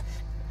too.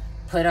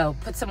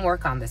 Put some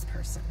work on this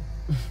person.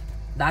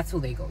 That's who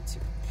they go to.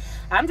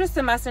 I'm just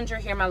a messenger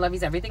here, my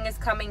lovies. Everything is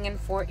coming in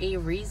for a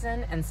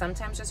reason, and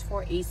sometimes just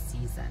for a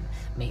season.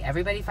 May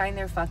everybody find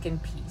their fucking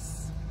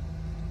peace.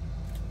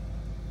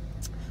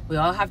 We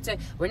all have to,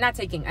 we're not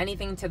taking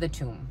anything to the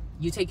tomb.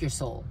 You take your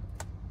soul.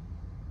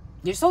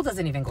 Your soul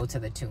doesn't even go to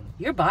the tomb.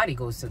 Your body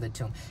goes to the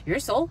tomb. Your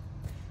soul,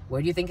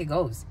 where do you think it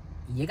goes?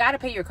 You got to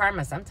pay your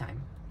karma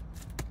sometime.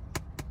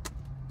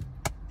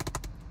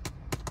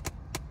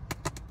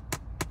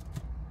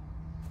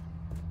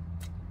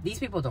 These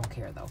people don't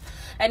care though.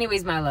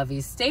 Anyways, my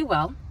lovies, stay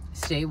well,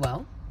 stay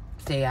well,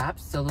 stay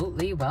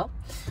absolutely well.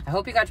 I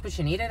hope you got what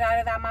you needed out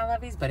of that, my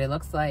lovies, but it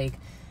looks like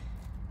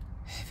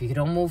if you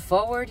don't move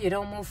forward, you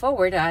don't move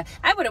forward. I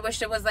would have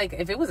wished it was like,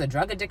 if it was a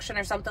drug addiction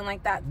or something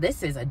like that.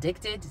 This is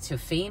addicted to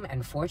fame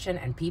and fortune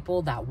and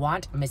people that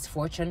want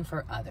misfortune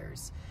for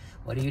others.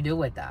 What do you do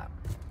with that?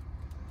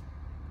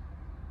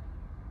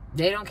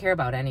 They don't care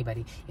about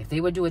anybody. If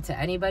they would do it to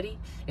anybody,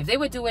 if they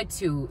would do it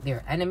to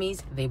their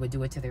enemies, they would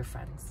do it to their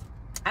friends.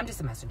 I'm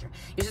just a messenger.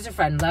 Your sister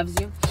friend loves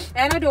you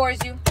and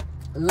adores you.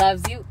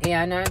 Loves you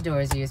and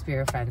adores you. Your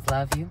spirit friends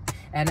love you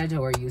and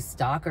adore you.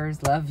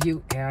 Stalkers love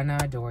you and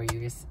adore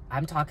you.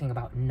 I'm talking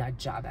about nut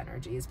job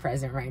energy is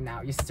present right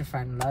now. Your sister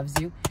friend loves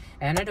you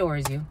and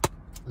adores you.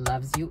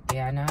 Loves you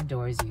and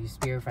adores you,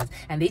 spirit friends.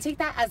 And they take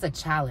that as a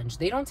challenge.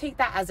 They don't take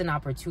that as an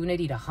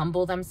opportunity to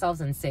humble themselves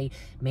and say,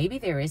 maybe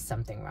there is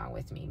something wrong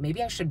with me.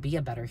 Maybe I should be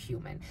a better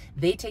human.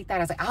 They take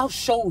that as like, I'll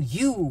show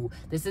you.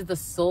 This is the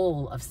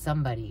soul of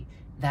somebody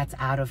that's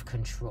out of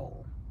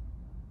control.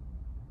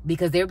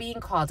 Because they're being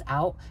called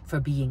out for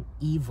being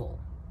evil.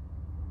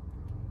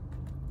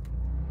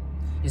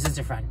 Your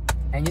sister friend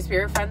and your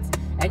spirit friends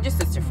and your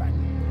sister friend.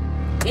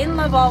 In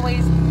love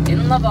always,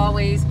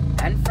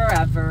 and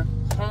forever.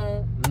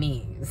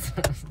 Homies.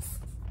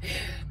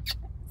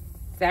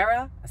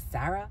 Sarah,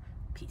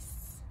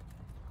 peace.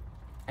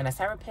 And a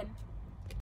Sarah pin.